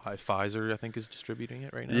 So Pfizer, I think, is distributing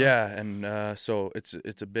it right now. yeah, and so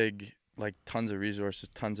it's a big, like, tons of resources,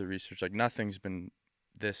 tons of research. Like, nothing's been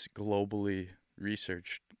this globally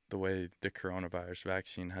researched the way the coronavirus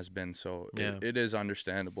vaccine has been. So it is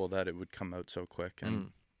understandable that it would come out so quick.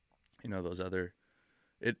 And those other,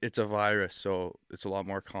 it's a virus, so it's a lot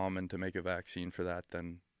more common to make a vaccine for that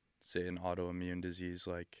than, say, an autoimmune disease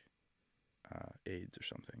like AIDS or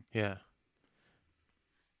something. Yeah.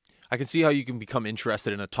 I can see how you can become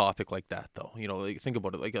interested in a topic like that, though. Like, think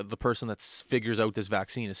about it. Like, the person that figures out this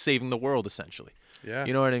vaccine is saving the world, essentially. Yeah.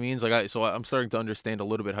 You know what I mean? It's like, so I'm starting to understand a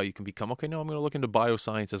little bit how you can become, okay, no, I'm going to look into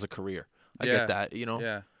bioscience as a career. I get that,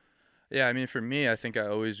 Yeah. Yeah, I mean, for me, I think I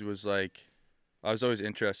was always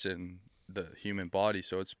interested in the human body.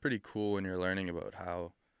 So it's pretty cool when you're learning about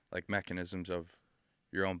how, like, mechanisms of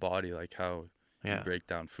your own body, like how you break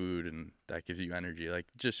down food and that gives you energy. Like,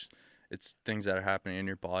 just, it's things that are happening in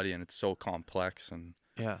your body, and it's so complex. And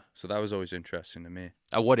so that was always interesting to me.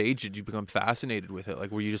 At what age did you become fascinated with it?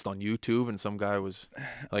 Like, were you just on YouTube and some guy was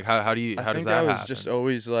like, how does that happen? I was just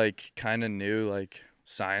always, like, kind of knew, like,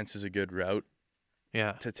 science is a good route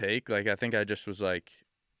to take. Like, I think I just was like,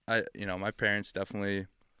 my parents definitely,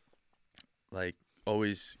 like,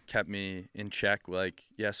 always kept me in check. Like,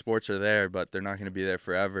 yeah, sports are there, but they're not going to be there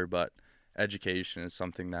forever. But education is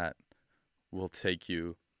something that will take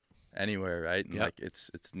you anywhere, right? And like,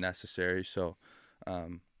 it's necessary. So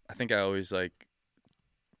I think I always, like,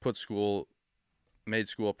 made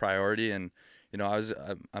school a priority. And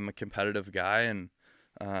I'm a competitive guy, and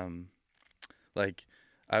like,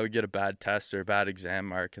 I would get a bad test or a bad exam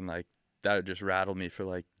mark, and, like, that would just rattle me for,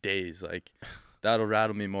 like, days. Like, that'll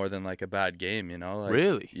rattle me more than, like, a bad game, like,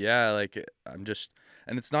 really? Yeah, like, and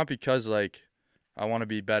it's not because, like, I want to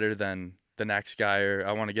be better than the next guy or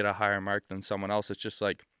I want to get a higher mark than someone else. It's just,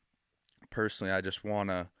 like, personally, I just want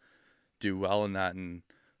to do well in that. And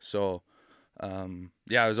so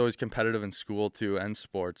I was always competitive in school too, and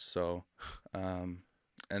sports. So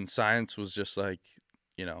and science was just, like,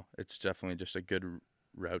 it's definitely just a good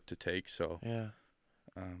route to take. So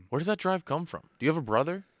where does that drive come from? Do you have a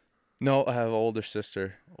brother? No, I have an older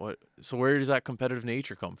sister. What? So where does that competitive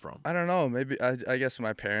nature come from? I don't know. Maybe I guess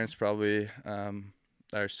my parents probably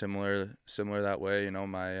are similar that way.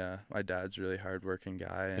 My dad's a really hardworking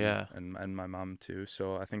guy, and my mom too.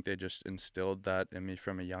 So I think they just instilled that in me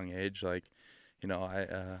from a young age. Like,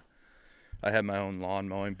 I had my own lawn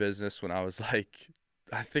mowing business when I was, like,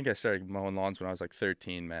 I think I started mowing lawns when I was, like,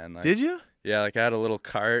 13, man. Like, did you? Yeah, like, I had a little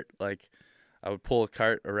cart. Like, I would pull a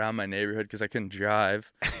cart around my neighborhood because I couldn't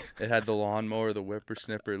drive. It had the lawnmower, the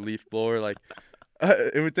whippersnipper, leaf blower. Like,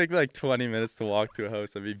 it would take me, like, 20 minutes to walk to a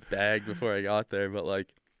house. I'd be bagged before I got there. But,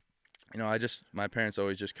 like, my parents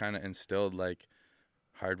always just kind of instilled, like,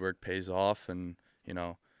 hard work pays off, and, you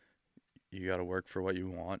got to work for what you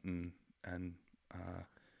want. And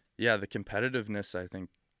the competitiveness, I think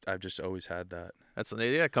I've just always had that.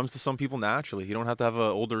 It comes to some people naturally. You don't have to have an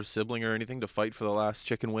older sibling or anything to fight for the last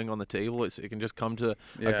chicken wing on the table. It can just come to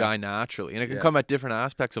a guy naturally, and it can come at different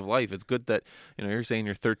aspects of life. It's good that you're saying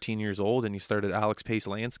you're 13 years old and you started Alex Pace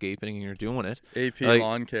Landscaping and you're doing it. AP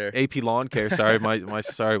Lawn Care. Sorry, my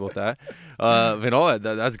sorry about that.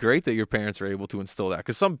 That's great that your parents were able to instill that,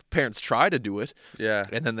 because some parents try to do it,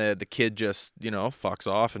 and then the kid just fucks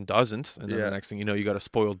off and doesn't, and then the next thing you know, you got a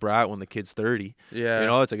spoiled brat when the kid's 30.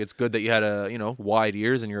 It's like, it's good that you had a wide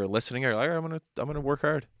ears and you're listening. You're like, I'm gonna work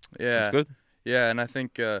hard. It's good. And I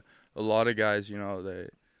think a lot of guys, you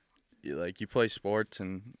play sports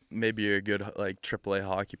and maybe you're a good, like, AAA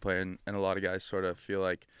hockey player, and a lot of guys sort of feel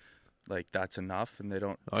like that's enough, and they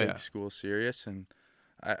don't take school serious. And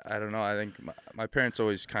I don't know. I think my parents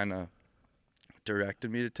always kind of directed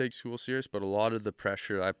me to take school serious, but a lot of the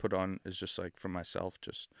pressure I put on is just, like, from myself,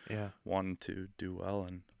 just wanting to do well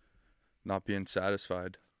and not being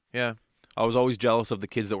satisfied. Yeah. I was always jealous of the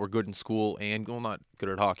kids that were good in school and, well, not good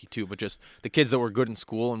at hockey too, but just the kids that were good in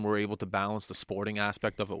school and were able to balance the sporting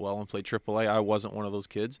aspect of it well and play AAA. I wasn't one of those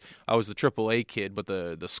kids. I was the AAA kid, but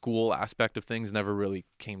the school aspect of things never really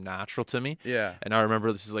came natural to me. Yeah. And I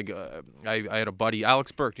remember this is like, I had a buddy,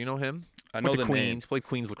 Alex Burke. Do you know him? I know the Queens, name. Played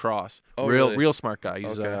Queens lacrosse. Oh, really? Real smart guy.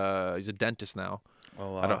 He's okay. He's a dentist now.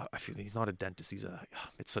 Oh, wow. I feel he's not a dentist.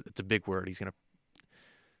 It's a big word.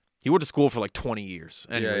 He went to school for like 20 years.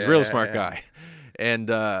 Anyway, real smart guy.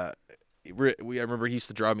 And I remember he used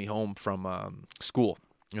to drive me home from school,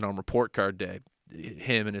 on report card day.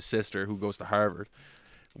 Him and his sister, who goes to Harvard,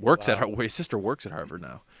 his sister works at Harvard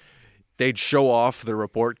now. they'd show off the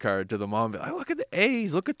report card to the mom. Be like, look at the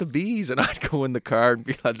A's, look at the B's, and I'd go in the car and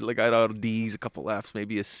be like, I'd have D's, a couple F's,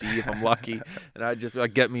 maybe a C if I'm lucky, and I'd just be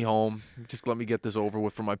like, get me home, just let me get this over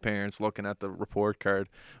with for my parents. Looking at the report card,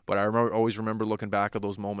 but I always remember looking back at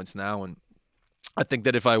those moments now, and I think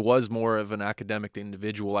that if I was more of an academic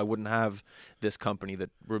individual, I wouldn't have this company that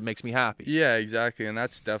makes me happy. Yeah, exactly, and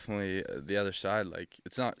that's definitely the other side. Like,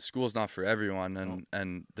 school's not for everyone,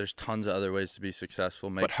 and there's tons of other ways to be successful.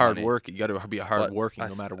 But hard work, you got to be hard working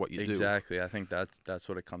no matter what you do. Exactly, I think that's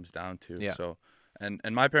what it comes down to. Yeah. So, and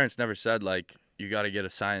my parents never said like you got to get a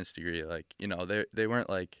science degree. Like, you know, they weren't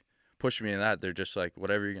like pushing me in that. They're just like,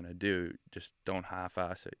 whatever you're gonna do, just don't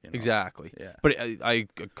half-ass it. You know? Exactly. Yeah. But I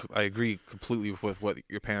agree completely with what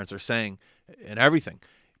your parents are saying and everything.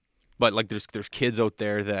 But like there's kids out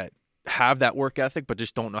there that have that work ethic but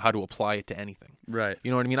just don't know how to apply it to anything. Right. You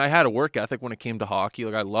know what I mean? I had a work ethic when it came to hockey.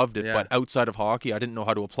 Like I loved it, Yeah. but outside of hockey, I didn't know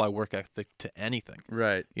how to apply work ethic to anything.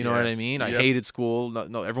 Right. You know what I Yes. mean? I Yep. hated school.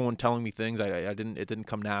 No, everyone telling me things. It didn't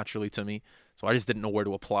come naturally to me. So I just didn't know where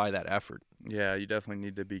to apply that effort. Yeah, you definitely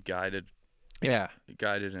need to be guided,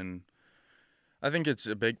 and I think it's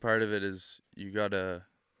a big part of it is you gotta,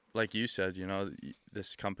 like you said, you know,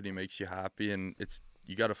 this company makes you happy, and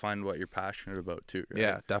you gotta find what you're passionate about too. Right?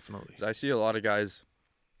 Yeah, definitely. 'Cause I see a lot of guys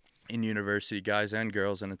in university, guys and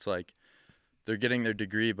girls, and it's like they're getting their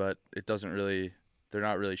degree, but they're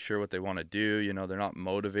not really sure what they want to do. You know, they're not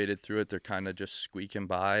motivated through it. They're kind of just squeaking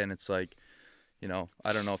by, and it's like, you know,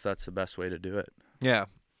 I don't know if that's the best way to do it. Yeah.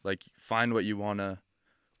 Like, find what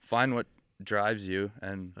drives you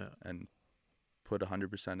and put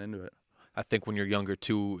 100% into it. I think when you're younger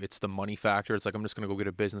too, it's the money factor. It's like, I'm just going to go get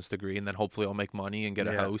a business degree and then hopefully I'll make money and get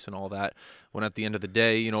a house and all that. When at the end of the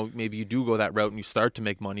day, you know, maybe you do go that route and you start to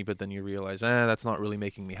make money, but then you realize, that's not really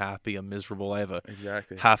making me happy. I'm miserable. I have a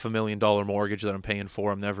 $500,000 mortgage that I'm paying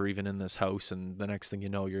for. I'm never even in this house. And the next thing you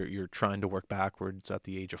know, you're trying to work backwards at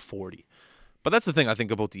the age of 40. But that's the thing I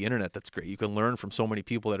think about the internet that's great. You can learn from so many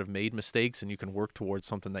people that have made mistakes and you can work towards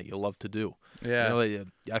something that you love to do. Yeah. You know,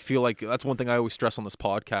 I feel like that's one thing I always stress on this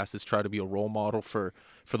podcast is try to be a role model for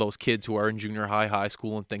those kids who are in junior high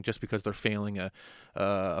school and think just because they're failing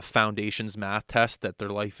a foundations math test that their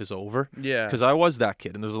life is over. Yeah. Because I was that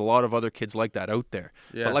kid and there's a lot of other kids like that out there.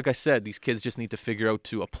 Yeah. But like I said, these kids just need to figure out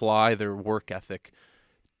to apply their work ethic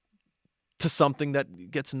to something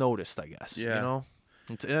that gets noticed, I guess. Yeah. You know?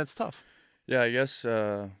 And it's tough. Yeah, I guess,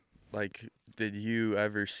 like, did you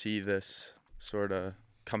ever see this sort of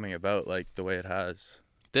coming about, like, the way it has?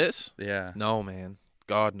 This? Yeah. No, man.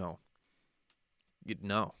 God, no.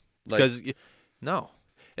 No. Like, Because, no.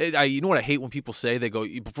 You know what I hate when people say? They go,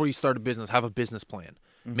 before you start a business, have a business plan.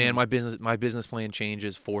 mm-hmm. Man, my business plan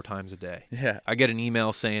changes 4 times a day. Yeah. I get an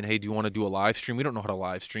email saying, hey, do you want to do a live stream? We don't know how to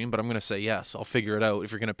live stream, but I'm going to say yes. I'll figure it out.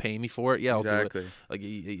 If you're going to pay me for it, I'll do it. Like,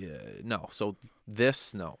 no. So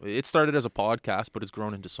no. It started as a podcast, but it's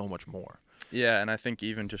grown into so much more. Yeah, and I think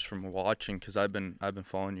even just from watching, because I've been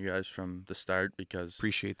following you guys from the start, because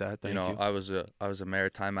Appreciate that. Thank you. I was a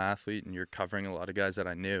maritime athlete, and you're covering a lot of guys that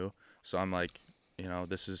I knew. So I'm like, you know,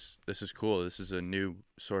 this is cool. This is a new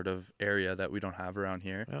sort of area that we don't have around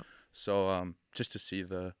here. Yep. So just to see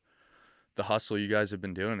the hustle you guys have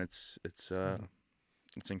been doing, it's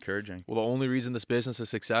encouraging. Well, the only reason this business is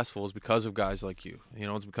successful is because of guys like you. You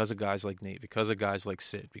know, it's because of guys like Nate, because of guys like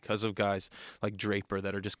Sid, because of guys like Draper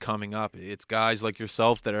that are just coming up. It's guys like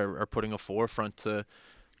yourself that are putting a forefront to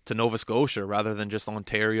Nova Scotia rather than just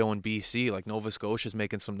Ontario and BC. Like, Nova Scotia is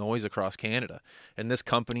making some noise across Canada, and this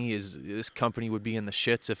company would be in the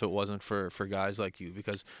shits if it wasn't for guys like you,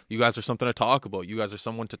 because you guys are something to talk about. You guys are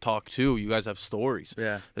someone to talk to. You guys have stories.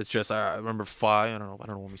 Yeah. It's just, I remember I don't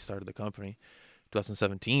know when we started the company,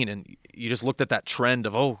 2017, and you just looked at that trend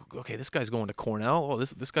of, oh, okay, this guy's going to Cornell. Oh,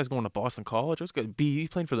 this guy's going to Boston College. This guy BU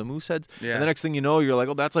playing for the Mooseheads. Yeah. And the next thing you know, you're like,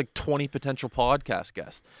 oh, that's like 20 potential podcast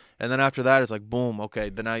guests. And then after that, it's like, boom, okay,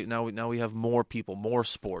 then now we have more people, more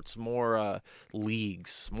sports, more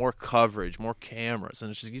leagues, more coverage, more cameras,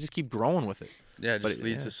 and it's just, you just keep growing with it. Yeah, it just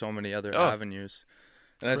leads to so many other Oh, avenues.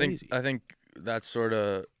 And crazy. I think that's sort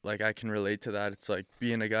of, like, I can relate to that. It's like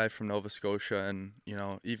being a guy from Nova Scotia, and, you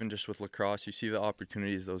know, even just with lacrosse, you see the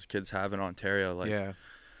opportunities those kids have in Ontario. Like, Yeah.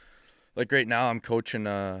 Like right now, I'm coaching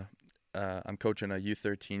a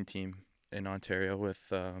U13 team in Ontario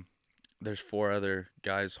with there's 4 other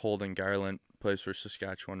guys. Holden Garland plays for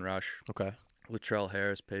Saskatchewan Rush. Okay. Latrell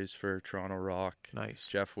Harris plays for Toronto Rock. Nice.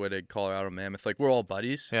 Jeff Wittig, Colorado Mammoth. Like, we're all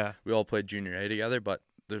buddies. Yeah. We all played junior A together, but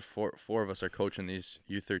there's four of us are coaching these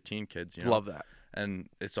U13 kids. You know? Love that. And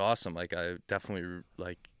it's awesome. Like, I definitely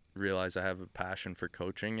realize I have a passion for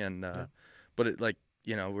coaching, and but it, like,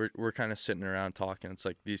 you know, we're kind of sitting around talking. It's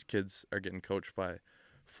like these kids are getting coached by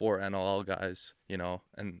 4 NLL guys, you know,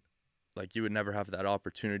 and like you would never have that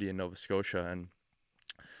opportunity in Nova Scotia, and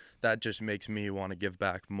that just makes me want to give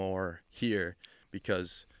back more here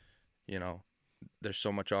because, you know, there's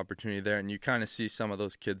so much opportunity there, and you kind of see some of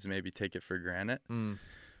those kids maybe take it for granted,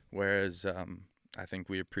 whereas I think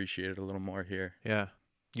we appreciate it a little more here. Yeah.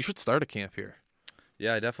 You should start a camp here.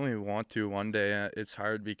 Yeah, I definitely want to one day. It's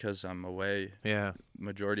hard because I'm away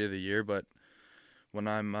majority of the year, but when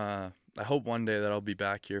I'm I hope one day that I'll be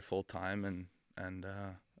back here full time and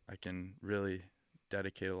I can really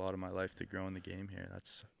dedicate a lot of my life to growing the game here.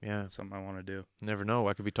 That's something I want to do. Never know.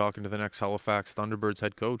 I could be talking to the next Halifax Thunderbirds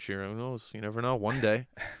head coach here. Who knows? You never know. One day.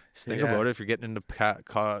 Just think about it. If you're getting into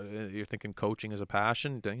you're thinking coaching is a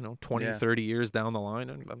passion, 20, 30 years down the line,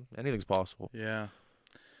 anything's possible. Yeah.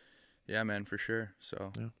 Yeah, man, for sure.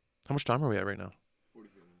 So, how much time are we at right now?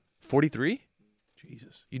 43 minutes. 43?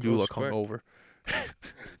 Jesus. You do look hungover.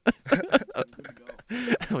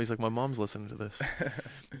 He's like, my mom's listening to this.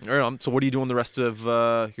 All right, so what are you doing the rest of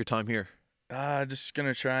your time here? Just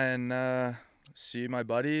gonna try and see my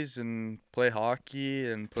buddies and play hockey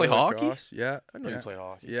and play lacrosse. Hockey. Yeah, I know you played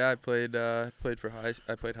hockey. Yeah, I played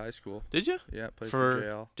high school. Did you? Yeah, played for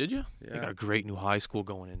JL. Did you? Yeah. You got a great new high school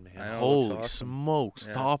going in, man. I know, Holy awesome. smokes,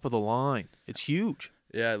 top of the line. It's huge.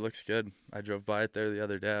 Yeah, it looks good. I drove by it there the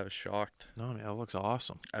other day. I was shocked. No, man, it looks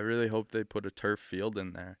awesome. I really hope they put a turf field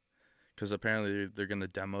in there, because apparently they're gonna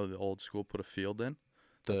demo the old school, put a field in.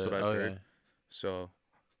 That's what I've heard. Yeah. So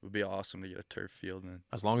it would be awesome to get a turf field in.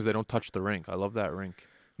 As long as they don't touch the rink. I love that rink.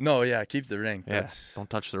 No, yeah, keep the rink. Yeah, don't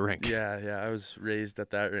touch the rink. Yeah, I was raised at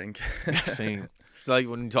that rink. Same. Like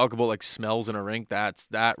when you talk about like smells in a rink,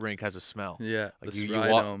 that rink has a smell. Yeah, like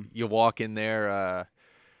you walk in there.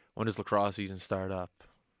 When does lacrosse season start up?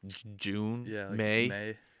 June? Yeah, like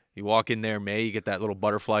May. You walk in there May, you get that little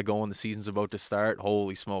butterfly going. The season's about to start.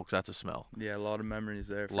 Holy smokes, that's a smell. Yeah, a lot of memories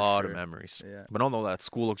there. A lot of memories. Yeah. But I don't know, that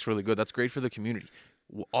school looks really good. That's great for the community.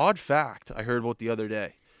 Odd fact I heard about the other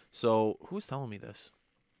day. So who's telling me this?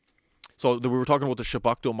 So we were talking about the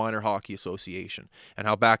Chebucto Minor Hockey Association and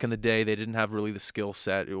how back in the day they didn't have really the skill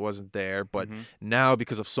set. It wasn't there. But now,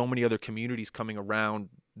 because of so many other communities coming around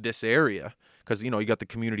this area, because, you got the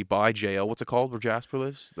community by JL. What's it called where Jasper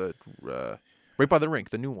lives? Right by the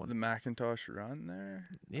rink, the new one. The Macintosh Run there?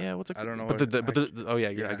 Yeah, what's it called? I don't know.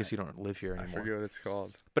 I guess you don't live here anymore. I forget what it's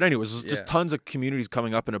called. But anyways, just tons of communities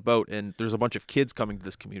coming up and about, and there's a bunch of kids coming to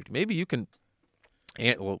this community. Maybe you can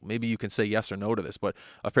say yes or no to this, but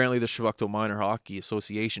apparently the Chebucto Minor Hockey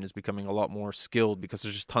Association is becoming a lot more skilled because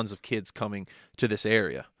there's just tons of kids coming to this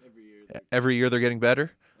area. Every year they're getting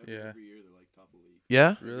better? Yeah. Every year they're like top of the league.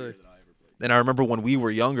 Yeah? Really? And I remember when we were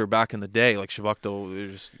younger back in the day, like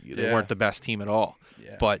Chebucto, they weren't the best team at all.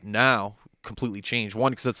 Yeah. But now, completely changed.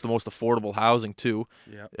 One, because it's the most affordable housing, too.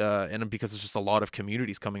 Yeah. And because there's just a lot of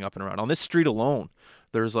communities coming up and around. On this street alone,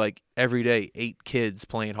 there's like every day 8 kids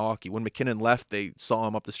playing hockey. When McKinnon left, they saw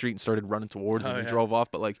him up the street and started running towards him and drove off.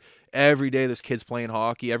 But like every day there's kids playing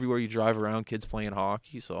hockey. Everywhere you drive around, kids playing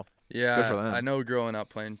hockey. So yeah, good for them. I know growing up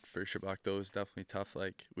playing for Chebucto was definitely tough.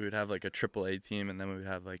 Like we would have like a AAA team and then we would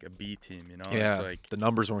have like a B team, Yeah, it's like, the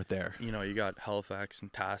numbers weren't there. You got Halifax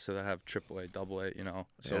and Tassa that have AAA, AA,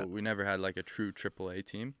 So we never had like a true AAA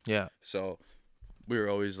team. Yeah. So we were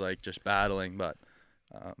always like just battling, but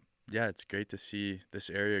yeah, it's great to see this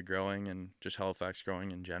area growing and just Halifax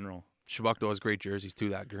growing in general. Chebucto has great jerseys too.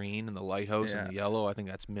 That green and the lighthouse and the yellow. I think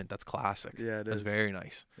that's mint. That's classic. Yeah, it is. That's very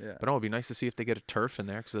nice. Yeah. But it would be nice to see if they get a turf in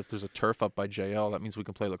there, because if there's a turf up by JL, that means we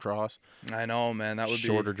can play lacrosse. I know, man. That would be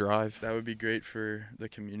shorter drive. That would be great for the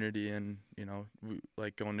community, and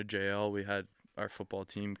like going to JL, we had our football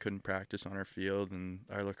team couldn't practice on our field, and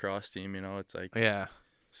our lacrosse team. It's like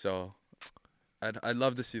So, I'd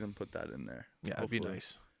love to see them put that in there. Yeah, hopefully. It'd be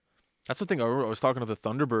nice. That's the thing. I was talking to the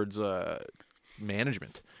Thunderbirds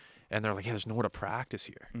management, and they're like, "Yeah, there's nowhere to practice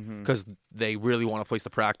here," because they really want a place to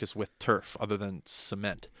practice with turf other than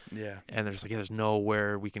cement. Yeah. And they're just like, "Yeah, there's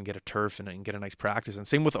nowhere we can get a turf and get a nice practice." And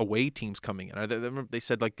same with away teams coming in. They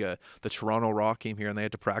said like the Toronto Rock came here and they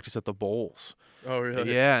had to practice at the Bowls. Oh,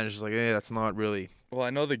 really? Yeah, and it's just like, yeah, that's not really. Well, I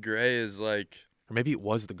know the Gray is like. Or maybe it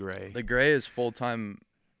was the Gray. The Gray is full-time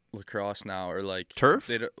lacrosse now, or like turf.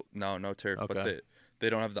 No turf, okay. But they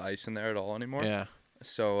don't have the ice in there at all anymore. Yeah.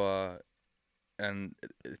 So, and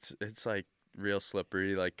it's like real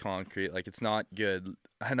slippery, like concrete. Like it's not good.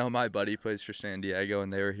 I know my buddy plays for San Diego,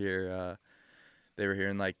 and they were here. They were here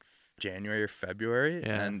in like January or February,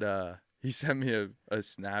 and he sent me a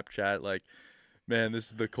Snapchat like, "Man, this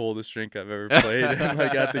is the coldest rink I've ever played in."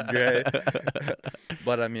 Like at the Gray.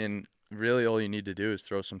 But I mean, really all you need to do is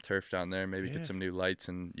throw some turf down there, maybe Yeah. get some new lights,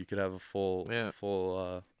 and you could have a full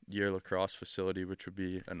year lacrosse facility, which would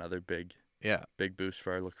be another big boost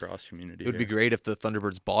for our lacrosse community. It would be great if the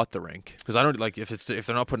Thunderbirds bought the rink, because I don't like if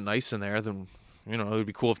they're not putting ice in there, then it would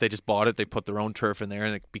be cool if they just bought it. They put their own turf in there,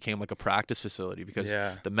 and it became like a practice facility. Because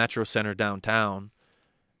the Metro Center downtown,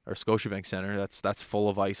 or Scotiabank Center, that's full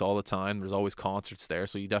of ice all the time. There's always concerts there,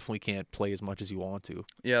 so you definitely can't play as much as you want to.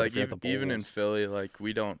 Yeah, like even in Philly, like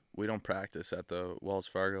we don't practice at the Wells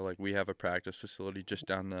Fargo. Like we have a practice facility just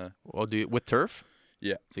down the. Well, do you, with turf?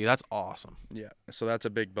 Yeah. See, that's awesome. Yeah, so that's a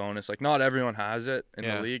big bonus. Like not everyone has it in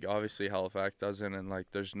the league. Obviously, Halifax doesn't, and like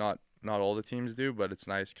there's not all the teams do, but it's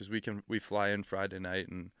nice because we fly in Friday night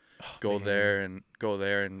and go there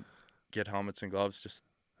and get helmets and gloves, just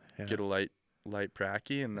get a light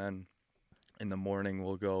pracky, and then in the morning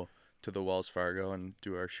we'll go to the Wells Fargo and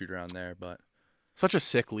do our shoot around there. But such a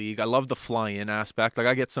sick league. I love the fly-in aspect. Like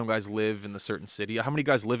I get some guys live in the certain city. How many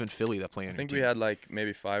guys live in Philly that play in? I think we had like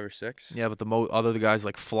maybe 5 or 6. Yeah, but the other guys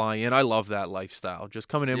like fly in. I love that lifestyle. Just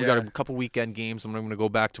coming in, we got a couple weekend games, and I'm going to go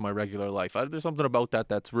back to my regular life. There's something about that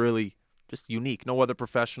that's really just unique. No other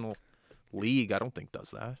professional league, I don't think,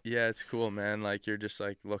 does that. Yeah, it's cool, man. Like you're just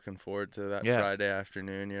like looking forward to that Friday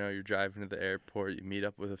afternoon. You're driving to the airport, you meet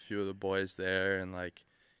up with a few of the boys there, and like,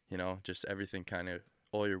 just everything kind of,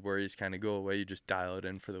 all your worries kind of go away. You just dial it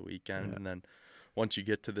in for the weekend, and then once you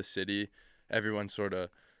get to the city, everyone sort of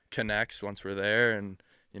connects once we're there, and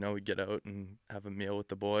we get out and have a meal with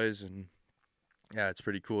the boys, and it's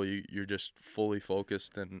pretty cool. You're just fully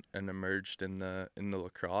focused and immersed in the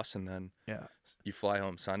lacrosse, and then you fly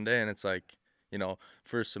home Sunday, and it's like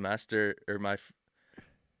first semester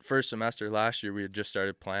last year we had just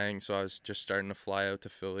started playing, so I was just starting to fly out to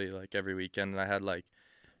Philly like every weekend, and I had like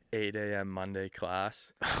 8 a.m. Monday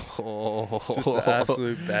class. Just an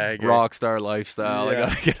absolute bagger. Rock star lifestyle. I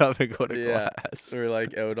gotta get up and go to class. We're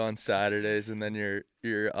like out on Saturdays, and then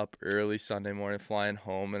you're up early Sunday morning flying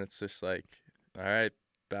home, and it's just like, all right,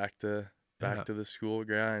 back to the school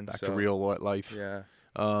grind. Back to real life. Yeah.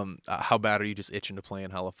 How bad are you just itching to play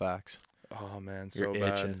in Halifax? Oh man, You're so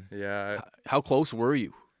bad. itching. Yeah. How close were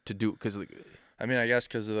you to do? Because I mean, I guess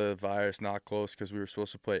because of the virus, not close. Because we were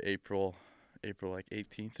supposed to play April like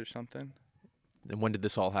 18th or something. And when did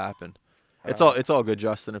this all happen? It's all good,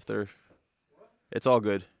 Justin. It's all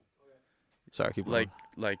good. Sorry, keep going.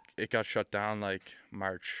 Like it got shut down like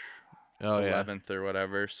March 11th or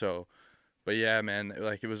whatever. So, but yeah, man,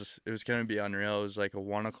 like it was gonna be unreal. It was like a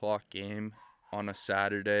 1:00 game on a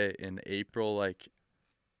Saturday in April, like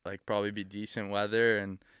probably be decent weather,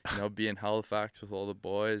 and be in Halifax with all the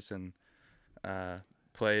boys and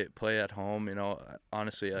play at home.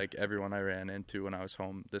 Honestly, like everyone I ran into when I was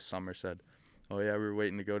home this summer said, oh yeah, we were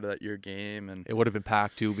waiting to go to your game, and it would have been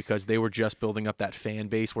packed too, because they were just building up that fan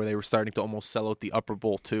base where they were starting to almost sell out the Upper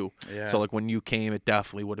Bowl too. Yeah. So like when you came, it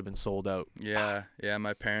definitely would have been sold out. Yeah.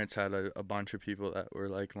 My parents had a bunch of people that were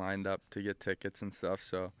like lined up to get tickets and stuff.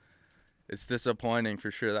 So it's disappointing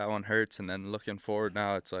for sure. That one hurts. And then looking forward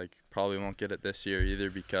now, it's like probably won't get it this year either,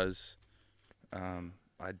 because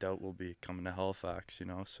I doubt we'll be coming to Halifax.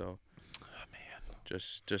 So.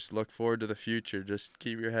 Just look forward to the future. Just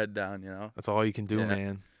keep your head down, That's all you can do,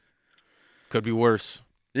 man. Could be worse.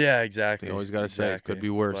 Yeah, exactly. You always got to say it could be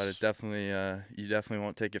worse. But it definitely, you definitely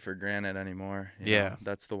won't take it for granted anymore. You know?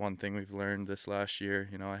 That's the one thing we've learned this last year.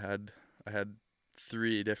 I had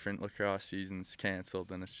 3 different lacrosse seasons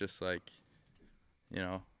canceled, and it's just like,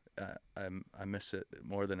 I miss it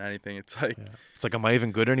more than anything. It's like am I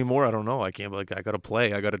even good anymore? I don't know. I can't. Like I gotta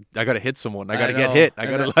play. I gotta hit someone. I gotta get hit.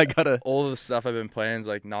 I gotta. All the stuff I've been playing is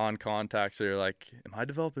like non-contact. So you're like, am I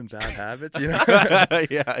developing bad habits? Yeah.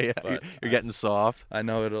 But you're getting soft. I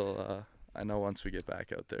know it'll. I know once we get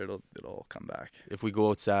back out there, it'll all come back. If we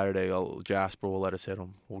go out Saturday, Jasper will let us hit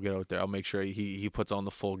him. We'll get out there. I'll make sure he puts on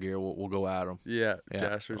the full gear. We'll go at him. Yeah.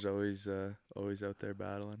 Jasper's always out there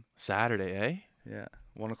battling. Saturday, eh? Yeah,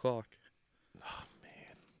 1:00. Oh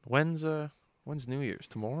man, when's New Year's?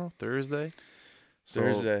 Tomorrow, Thursday. So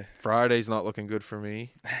Thursday. Friday's not looking good for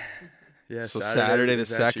me. Yeah. So Saturday the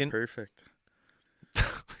 2nd. Perfect.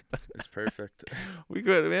 It's perfect. We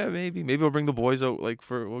could, maybe we'll bring the boys out.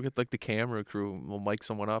 We'll get like the camera crew. We'll mic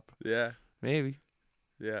someone up. Yeah. Maybe.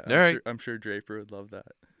 Yeah. I'm sure Draper would love that.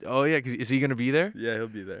 Oh yeah, 'cause is he gonna be there? Yeah, he'll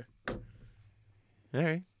be there. All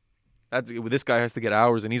right. This guy has to get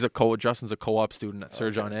hours, and Justin's a co-op student at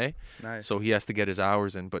Sir John A. Nice. So he has to get his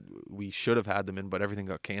hours in, but we should have had them in, but everything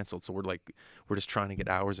got canceled. So we're just trying to get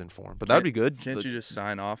hours in for him. But that'd be good. Can't you just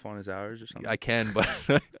sign off on his hours or something? I can, but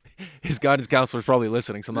his guidance counselor is probably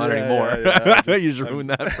listening, so not anymore. You just ruined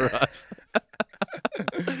that for us.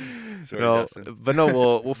 Sorry, No, Justin. but no,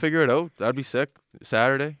 we'll figure it out. That'd be sick.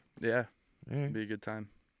 Saturday. Yeah, All right, it'd be a good time.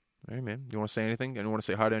 all right, man. You want to say anything? And you want to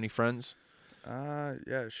say hi to any friends?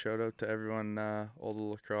 Yeah, shout out to everyone, all the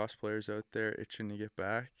lacrosse players out there itching to get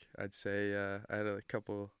back. I'd say I had a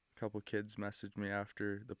couple kids message me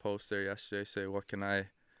after the post there yesterday, say what can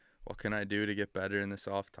I do to get better in this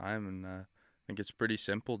off time, and I think it's pretty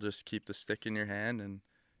simple. Just keep the stick in your hand, and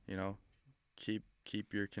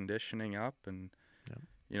keep your conditioning up, and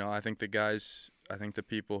I think the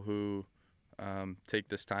people who take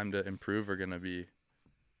this time to improve are gonna be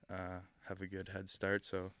have a good head start.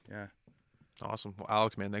 So yeah. Awesome. Well,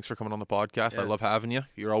 Alex, man, thanks for coming on the podcast. Yeah. I love having you.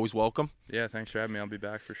 You're always welcome. Yeah, thanks for having me. I'll be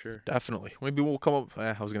back for sure. Definitely. Maybe we'll come up.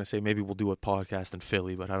 I was going to say maybe we'll do a podcast in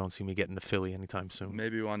Philly, but I don't see me getting to Philly anytime soon.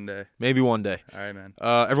 Maybe one day. Maybe one day. All right, man.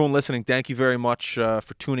 Everyone listening, thank you very much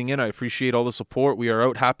for tuning in. I appreciate all the support. We are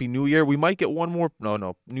out. Happy New Year. We might get one more. No.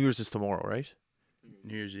 New Year's is tomorrow, right?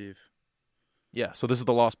 New Year's Eve. Yeah. So this is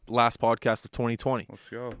the last podcast of 2020. Let's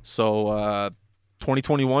go. So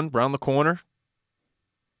 2021, round the corner.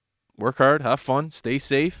 Work hard, have fun, stay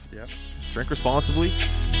safe, Yep. drink responsibly,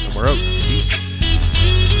 and we're out. Peace.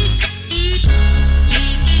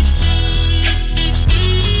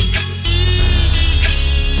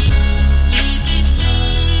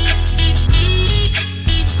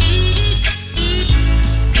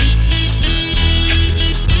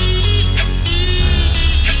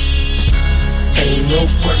 Ain't no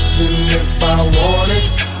question if I want it,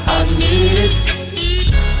 I need it.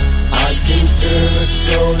 I can feel it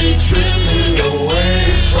slowly drifting away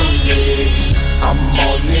from me. I'm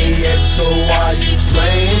on the edge, so why you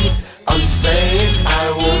playing? I'm saying I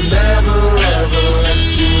will never ever let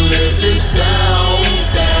you live this down,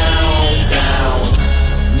 down, down.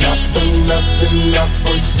 Nothing, I've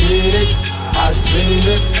foreseen it, I dreamed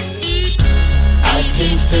it. I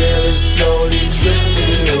can feel it slowly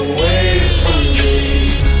drifting away from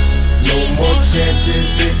me. No more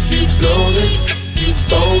chances if you blow this. You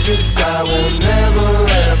bogus, I will never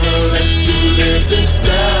ever let you live this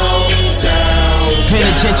down, down.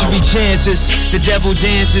 Penitentiary chances, the devil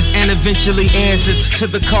dances and eventually answers to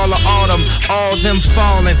the call of autumn. All them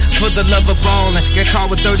falling for the love of ballin'. Get caught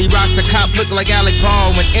with 30 rocks, the cop look like Alec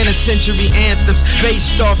Baldwin. Inner century anthems,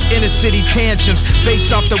 based off inner city tantrums,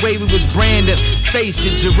 based off the way we was branded. Face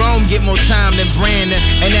it, Jerome get more time than Brandon.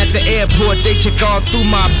 And at the airport, they check all through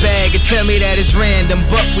my bag and tell me that it's random,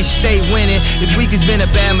 but we stay winning. This week has been a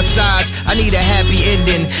bad massage. I need a happy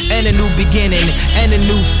ending and a new beginning and a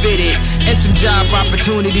new fitted and some job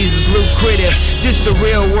opportunities is lucrative. This the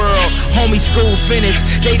real world, homie. School finished.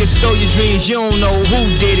 They just stole your dreams. You don't know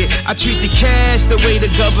who did it. I treat the cash the way the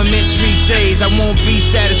government treats says. I won't be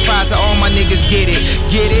satisfied till all my niggas get it.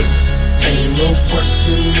 Get it? Ain't no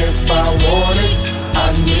question if I want it,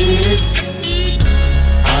 I need it.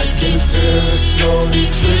 I can feel it slowly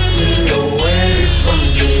drifting away from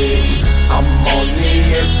me. I'm on the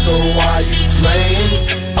edge, so why you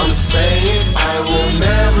playing? I'm saying I will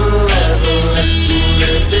never ever let you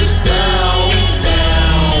live this down,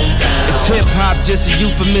 down, down. It's hip-hop, just a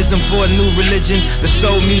euphemism for a new religion. The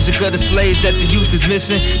soul music of the slaves that the youth is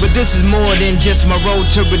missing. But this is more than just my road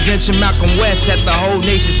to redemption. Malcolm West had the whole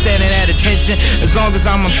nation standing at attention. As long as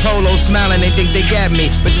I'm in polo smiling, they think they got me.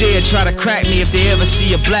 But they'll try to crack me if they ever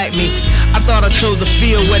see a black me. I thought I chose a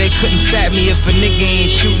field where they couldn't sap me. If a nigga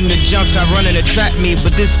ain't shooting the jumps, I running to trap me.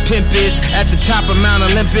 But this pimp is at the top of Mount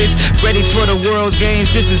Olympus, ready for the world's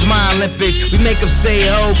games. This is my Olympics. We make them say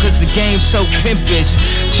oh, cause the game's so pimpish.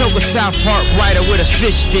 Choke a South Park writer with a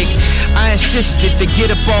fish stick. I insisted to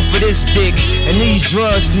get up off of this dick. And these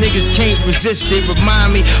drugs, niggas can't resist it.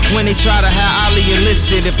 Remind me when they try to have Ali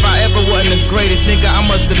enlisted. If I ever wasn't the greatest, nigga, I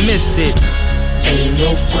must have missed it. Ain't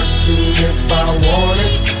no question if I want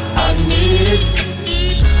it, I need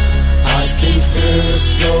it. I can feel it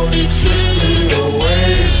slowly drifting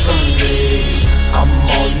away from me. I'm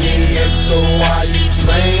on the edge, so why you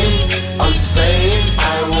playing? I'm saying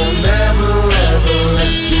I will never ever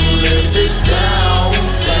let you live this down,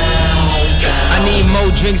 down, down. I need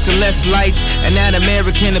more drinks and less lights. And that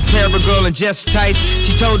American Apparel girl in just tights.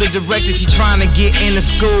 She told the director she trying to get into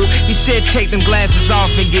school. He said take them glasses off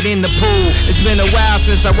and get in the pool. It's been a while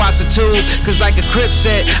since I watched the tube. Cause like a Crip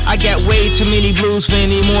said, I got way too many blues for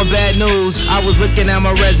any more bad news. I was looking at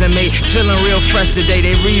my resume, feeling real fresh today.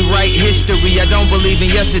 They rewrite history, I don't believe in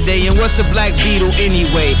yesterday. And what's a black beetle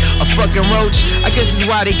anyway? A fucking roach? I guess that's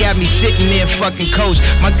why they got me sitting there fucking coach.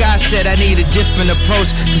 My guy said I need a different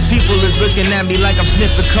approach. Cause people is looking at me like I'm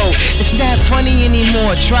sniffing difficult. It's not funny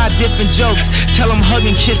anymore. Try different jokes. Tell them hug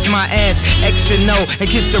and kiss my ass. X and O. And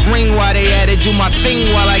kiss the ring while they at it. Do my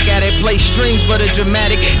thing while I got it. Play strings for the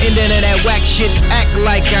dramatic. And then of that whack shit. Act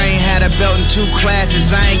like I ain't had a belt in 2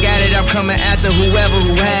 classes. I ain't got it. I'm coming after whoever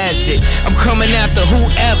who has it. I'm coming after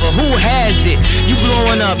whoever who has it. You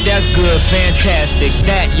blowing up, that's good, fantastic.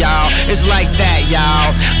 That, y'all, it's like that,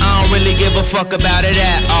 y'all. I don't really give a fuck about it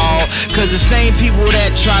at all. Cause the same people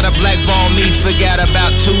that try to blackball me forgot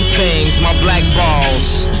about 2 things, my black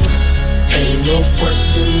balls. Ain't no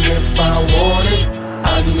question if I want it,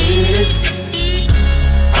 I need it.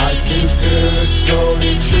 I can feel it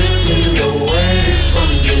slowly drifting away from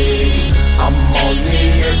me. I'm on the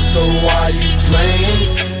edge, so why you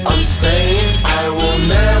playing? I'm saying I will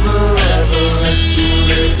never ever let you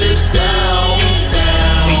live this down.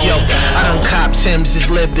 Yo, I done cop Tim's,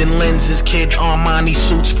 lived in lenses. Kid Armani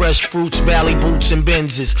suits, fresh fruits, Bally boots and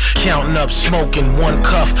Benzes. Counting up, smoking, 1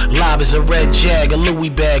 cuff. Live as a red jag, a Louis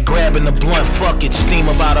bag. Grabbing the blunt, fuck it. Steam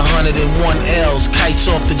about 101 L's. Kites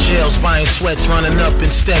off the jails, buying sweats, running up in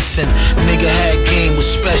Stetson. Nigga had game was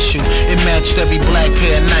special. It matched every black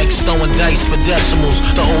pair of Nikes, throwing dice for decimals.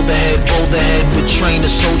 The older head, bolder head, would train the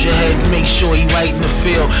soldier head. Make sure he right in the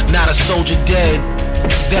field, not a soldier dead.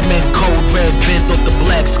 That meant cold red, bent off the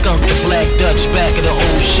black skunk, the black Dutch, back of the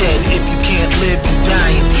old shed. If you can't live, you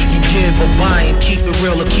dying. You give or buying, keep it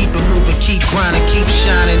real or keep it moving, keep grinding, keep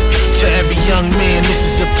shining. To every young man, this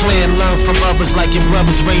is a plan. Learn from others like your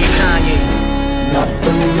brothers, Ray and Kanye.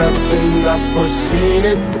 Nothing, I've foreseen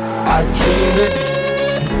it, I dreamed it.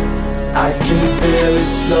 I can feel it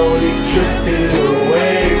slowly drifting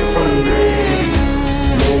away from me.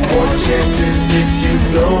 No more chances if you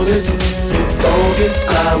blow this. Bogus,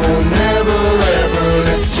 I will never ever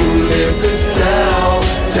let you live this down.